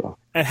porn and stuff.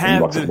 And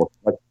have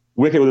like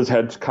Wicket with his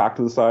head cocked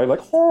to the side,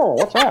 like, oh,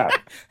 what's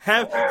that?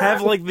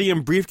 have like the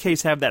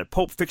briefcase have that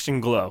Pulp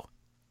Fiction glow.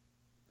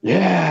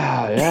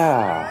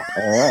 Yeah.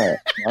 All right.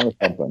 That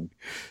something.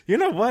 You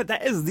know what?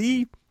 That's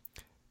the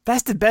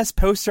best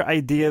poster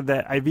idea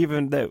that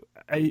anyone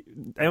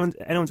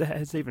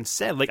has even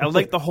said. Like, I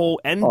like the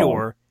whole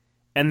Endor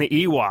and the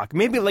Ewok.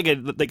 Maybe like a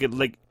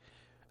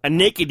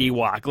naked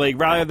Ewok, like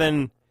rather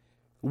than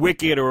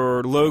Wicket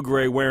or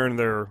Logray wearing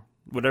their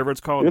whatever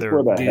it's called. Just their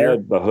for the gear.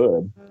 head, the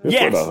hood. Just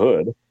yes. for the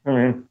hood. I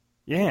mean,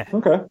 yeah.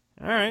 Okay. All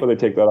right. So they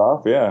take that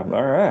off. Yeah.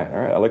 All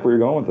right. I like where you're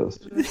going with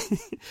this.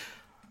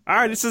 All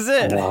right, this is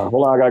it.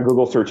 Hold on, I gotta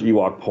Google search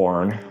Ewok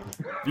porn.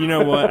 You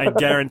know what? I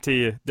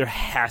guarantee you, there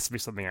has to be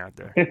something out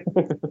there.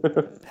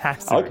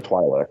 Has to. I like the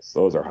Twi'leks;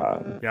 those are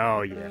hot.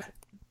 Oh yeah,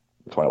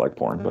 Twi'lek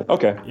porn. But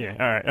okay. Yeah.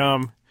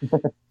 All right.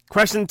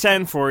 Question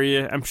 10 for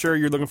you. I'm sure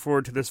you're looking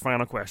forward to this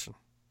final question.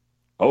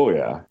 Oh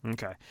yeah.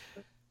 Okay.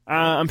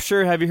 I'm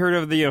sure. Have you heard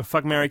of the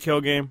Fuck, Marry,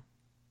 Kill game?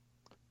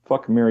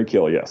 Fuck, Marry,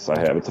 Kill. Yes, I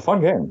have. It's a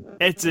fun game.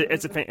 It's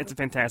a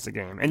fantastic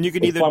game, and you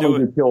can it's either fun do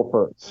when it. You kill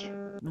first.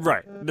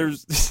 Right.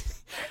 There's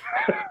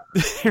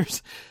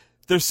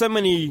so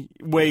many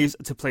ways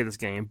to play this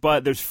game,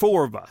 but there's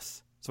 4 of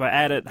us, so I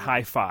added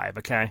high 5.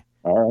 Okay.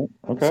 All right.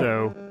 Okay.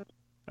 So,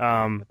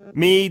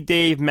 me,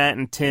 Dave, Matt,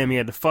 and Tim, you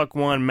had to fuck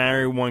 1,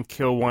 marry 1,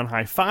 kill 1,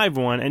 high 5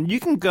 1, and you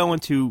can go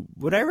into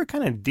whatever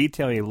kind of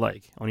detail you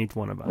like on each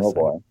one of us. Oh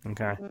boy.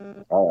 Okay.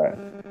 All right.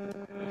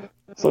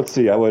 So let's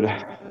see.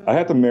 I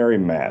have to marry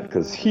Matt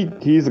because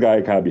he's the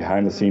guy kind of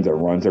behind the scenes that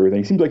runs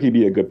everything. Seems like he'd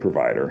be a good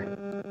provider.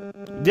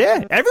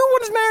 Yeah,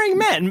 everyone's marrying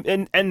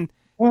Matt, and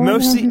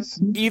mostly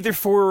either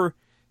for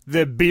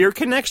the beer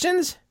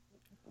connections,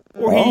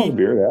 or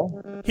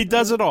he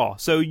does it all.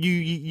 So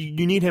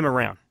you need him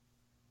around.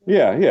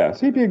 Yeah.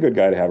 So he'd be a good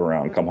guy to have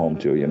around, come home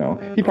to. You know,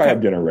 he'd probably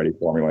have dinner ready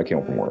for me when I came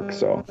home from work.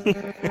 So,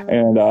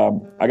 and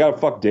I gotta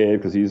fuck Dave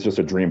because he's just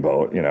a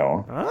dreamboat. You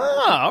know.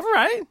 Oh, all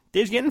right.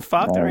 Dave's getting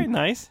fucked. All right,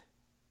 nice.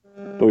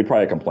 But we'd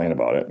probably complain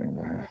about it.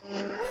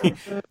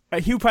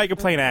 He would probably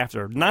complain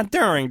after. Not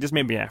during, just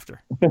maybe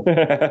after.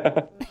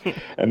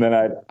 And then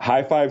I'd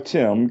high five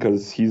Tim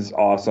because he's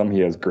awesome. He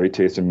has great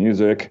taste in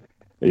music.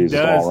 He's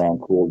just all around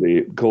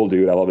cool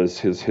dude. I love his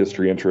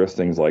history interests,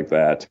 things like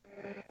that.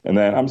 And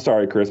then, I'm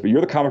sorry, Chris, but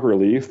you're the comic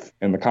relief,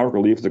 and the comic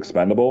relief is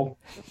expendable.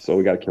 So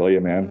we got to kill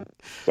you, man.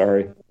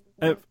 Sorry.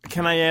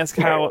 Can I ask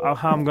how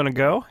I'm going to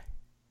go?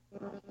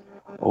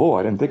 Oh,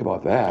 I didn't think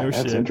about that.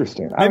 That's shit.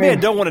 Interesting. Maybe I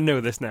don't want to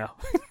know this now.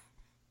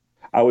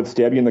 I would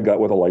stab you in the gut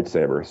with a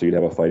lightsaber, so you'd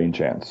have a fighting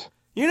chance.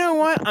 You know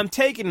what? I'm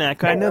taking that,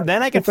 because I know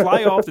then I can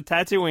fly off to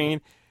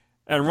Tatooine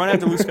and run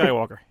after Luke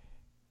Skywalker.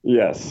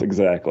 Yes,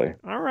 exactly.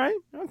 All right.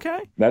 Okay.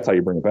 That's how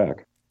you bring it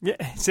back.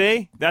 Yeah.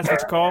 See? That's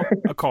what you call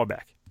a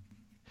callback.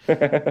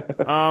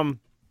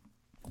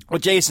 Well,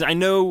 Jason, I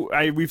know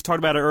we've talked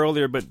about it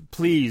earlier, but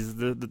please,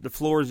 the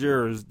floor is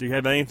yours. Do you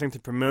have anything to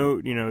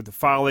promote? You know, to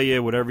follow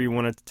you, whatever you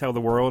want to tell the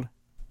world.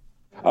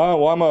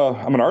 Well, I'm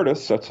an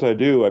artist. That's what I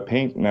do. I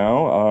paint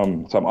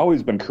now. So I'm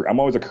always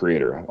a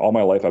creator. All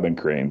my life I've been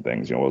creating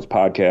things. You know, it's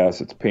podcasts,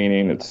 it's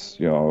painting, it's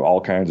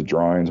all kinds of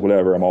drawings,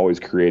 whatever. I'm always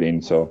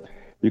creating. So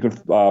you can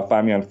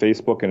find me on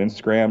Facebook and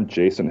Instagram,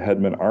 Jason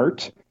Hedman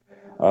Art.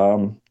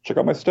 Check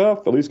out my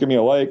stuff. At least give me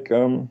a like.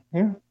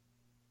 Yeah,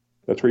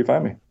 that's where you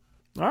find me.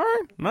 All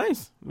right,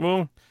 nice.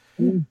 Well,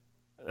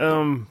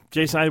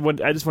 Jason,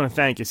 I just want to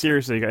thank you.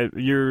 Seriously,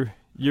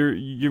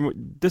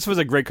 this was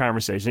a great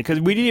conversation because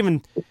we didn't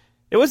even.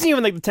 It wasn't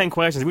even like the 10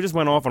 questions. We just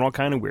went off on all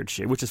kind of weird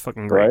shit, which is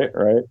fucking great.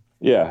 Right.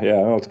 Yeah.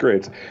 No, it's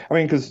great. I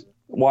mean, because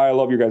why I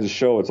love your guys'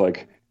 show, it's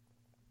like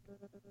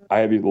I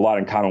have a lot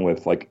in common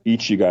with like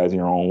each of you guys in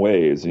your own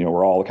ways. You know,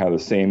 we're all kind of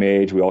the same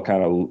age. We all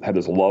kind of had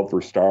this love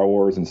for Star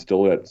Wars and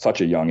still at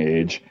such a young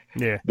age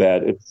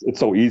that it's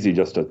so easy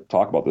just to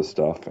talk about this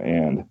stuff.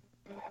 And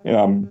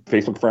I'm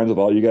Facebook friends with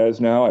all you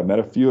guys now. I've met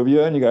a few of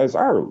you, and you guys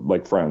are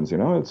like friends. You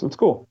know, it's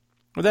cool.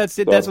 Well, that's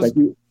it. So, that's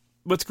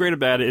what's great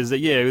about it is that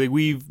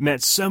we've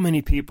met so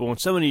many people and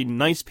so many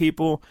nice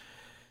people.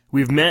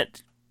 We've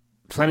met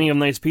plenty of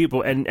nice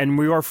people, and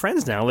we are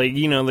friends now.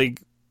 Like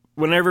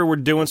whenever we're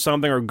doing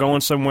something or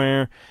going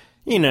somewhere,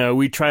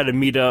 we try to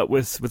meet up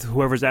with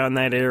whoever's out in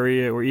that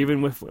area, or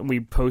even when we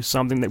post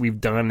something that we've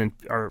done and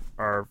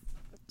our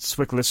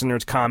SWIC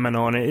listeners comment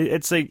on it.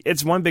 It's like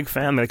it's one big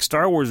family. Like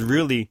Star Wars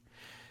really.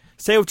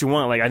 Say what you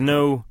want. Like I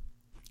know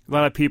a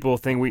lot of people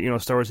think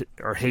Star Wars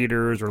are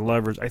haters or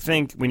lovers. I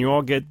think when you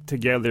all get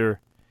together,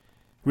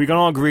 we can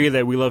all agree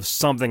that we love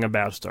something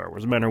about Star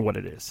Wars, no matter what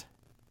it is.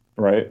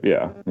 Right?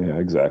 Yeah,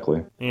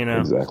 exactly.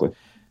 Exactly.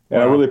 And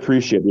Wow. I really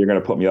appreciate that you're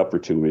going to put me up for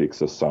 2 weeks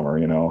this summer.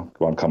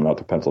 While I'm coming out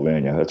to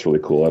Pennsylvania. That's really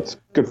cool. That's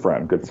good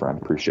friend.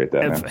 Appreciate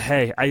that, man.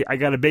 Hey, I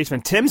got a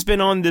basement. Tim's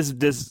been on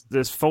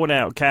this fold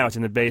out couch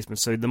in the basement,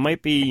 so there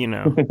might be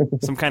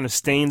some kind of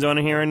stains on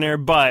it here and there,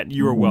 but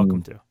you are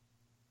welcome to.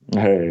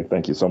 Hey,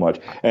 thank you so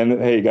much.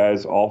 And hey,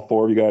 guys, all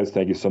 4 of you guys,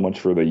 thank you so much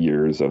for the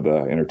years of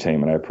the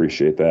entertainment. I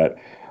appreciate that.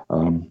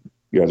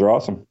 You guys are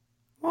awesome.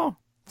 Well,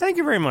 Thank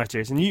you very much,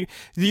 Jason.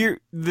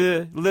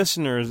 The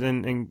listeners,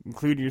 and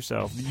include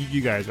yourself,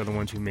 you guys are the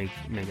ones who make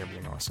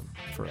everything awesome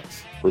for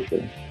us. For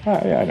sure.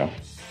 Yeah, I know.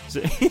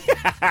 So,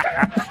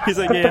 he's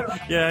like,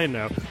 yeah, I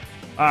know.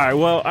 All right,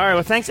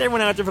 well, thanks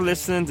everyone out there for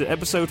listening to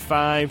episode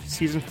 5,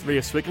 season 3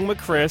 of SWICing with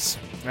Chris.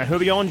 I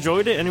hope you all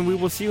enjoyed it, and we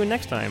will see you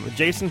next time.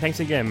 Jason, thanks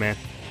again, man.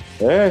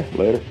 Hey,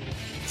 later.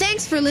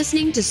 Thanks for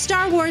listening to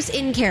Star Wars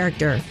in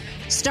Character.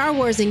 Star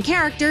Wars in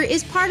Character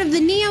is part of the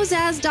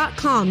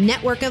neozaz.com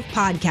network of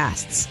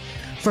podcasts.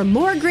 For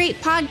more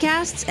great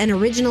podcasts and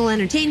original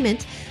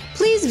entertainment,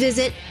 please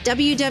visit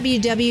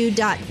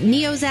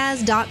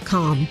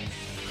www.neozaz.com.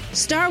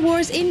 Star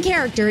Wars in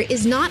Character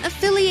is not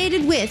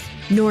affiliated with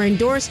nor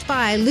endorsed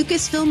by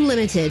Lucasfilm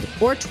Limited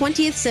or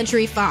 20th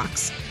Century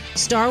Fox.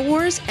 Star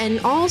Wars and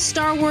all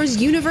Star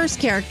Wars universe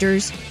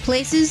characters,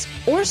 places,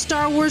 or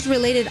Star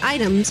Wars-related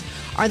items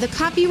are the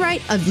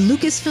copyright of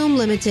Lucasfilm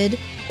Limited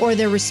or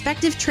their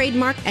respective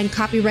trademark and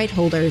copyright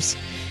holders.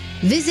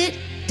 Visit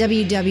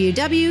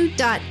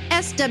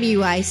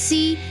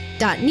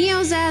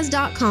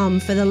www.swic.neozaz.com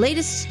for the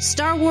latest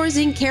Star Wars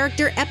in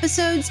Character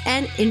episodes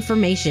and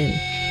information.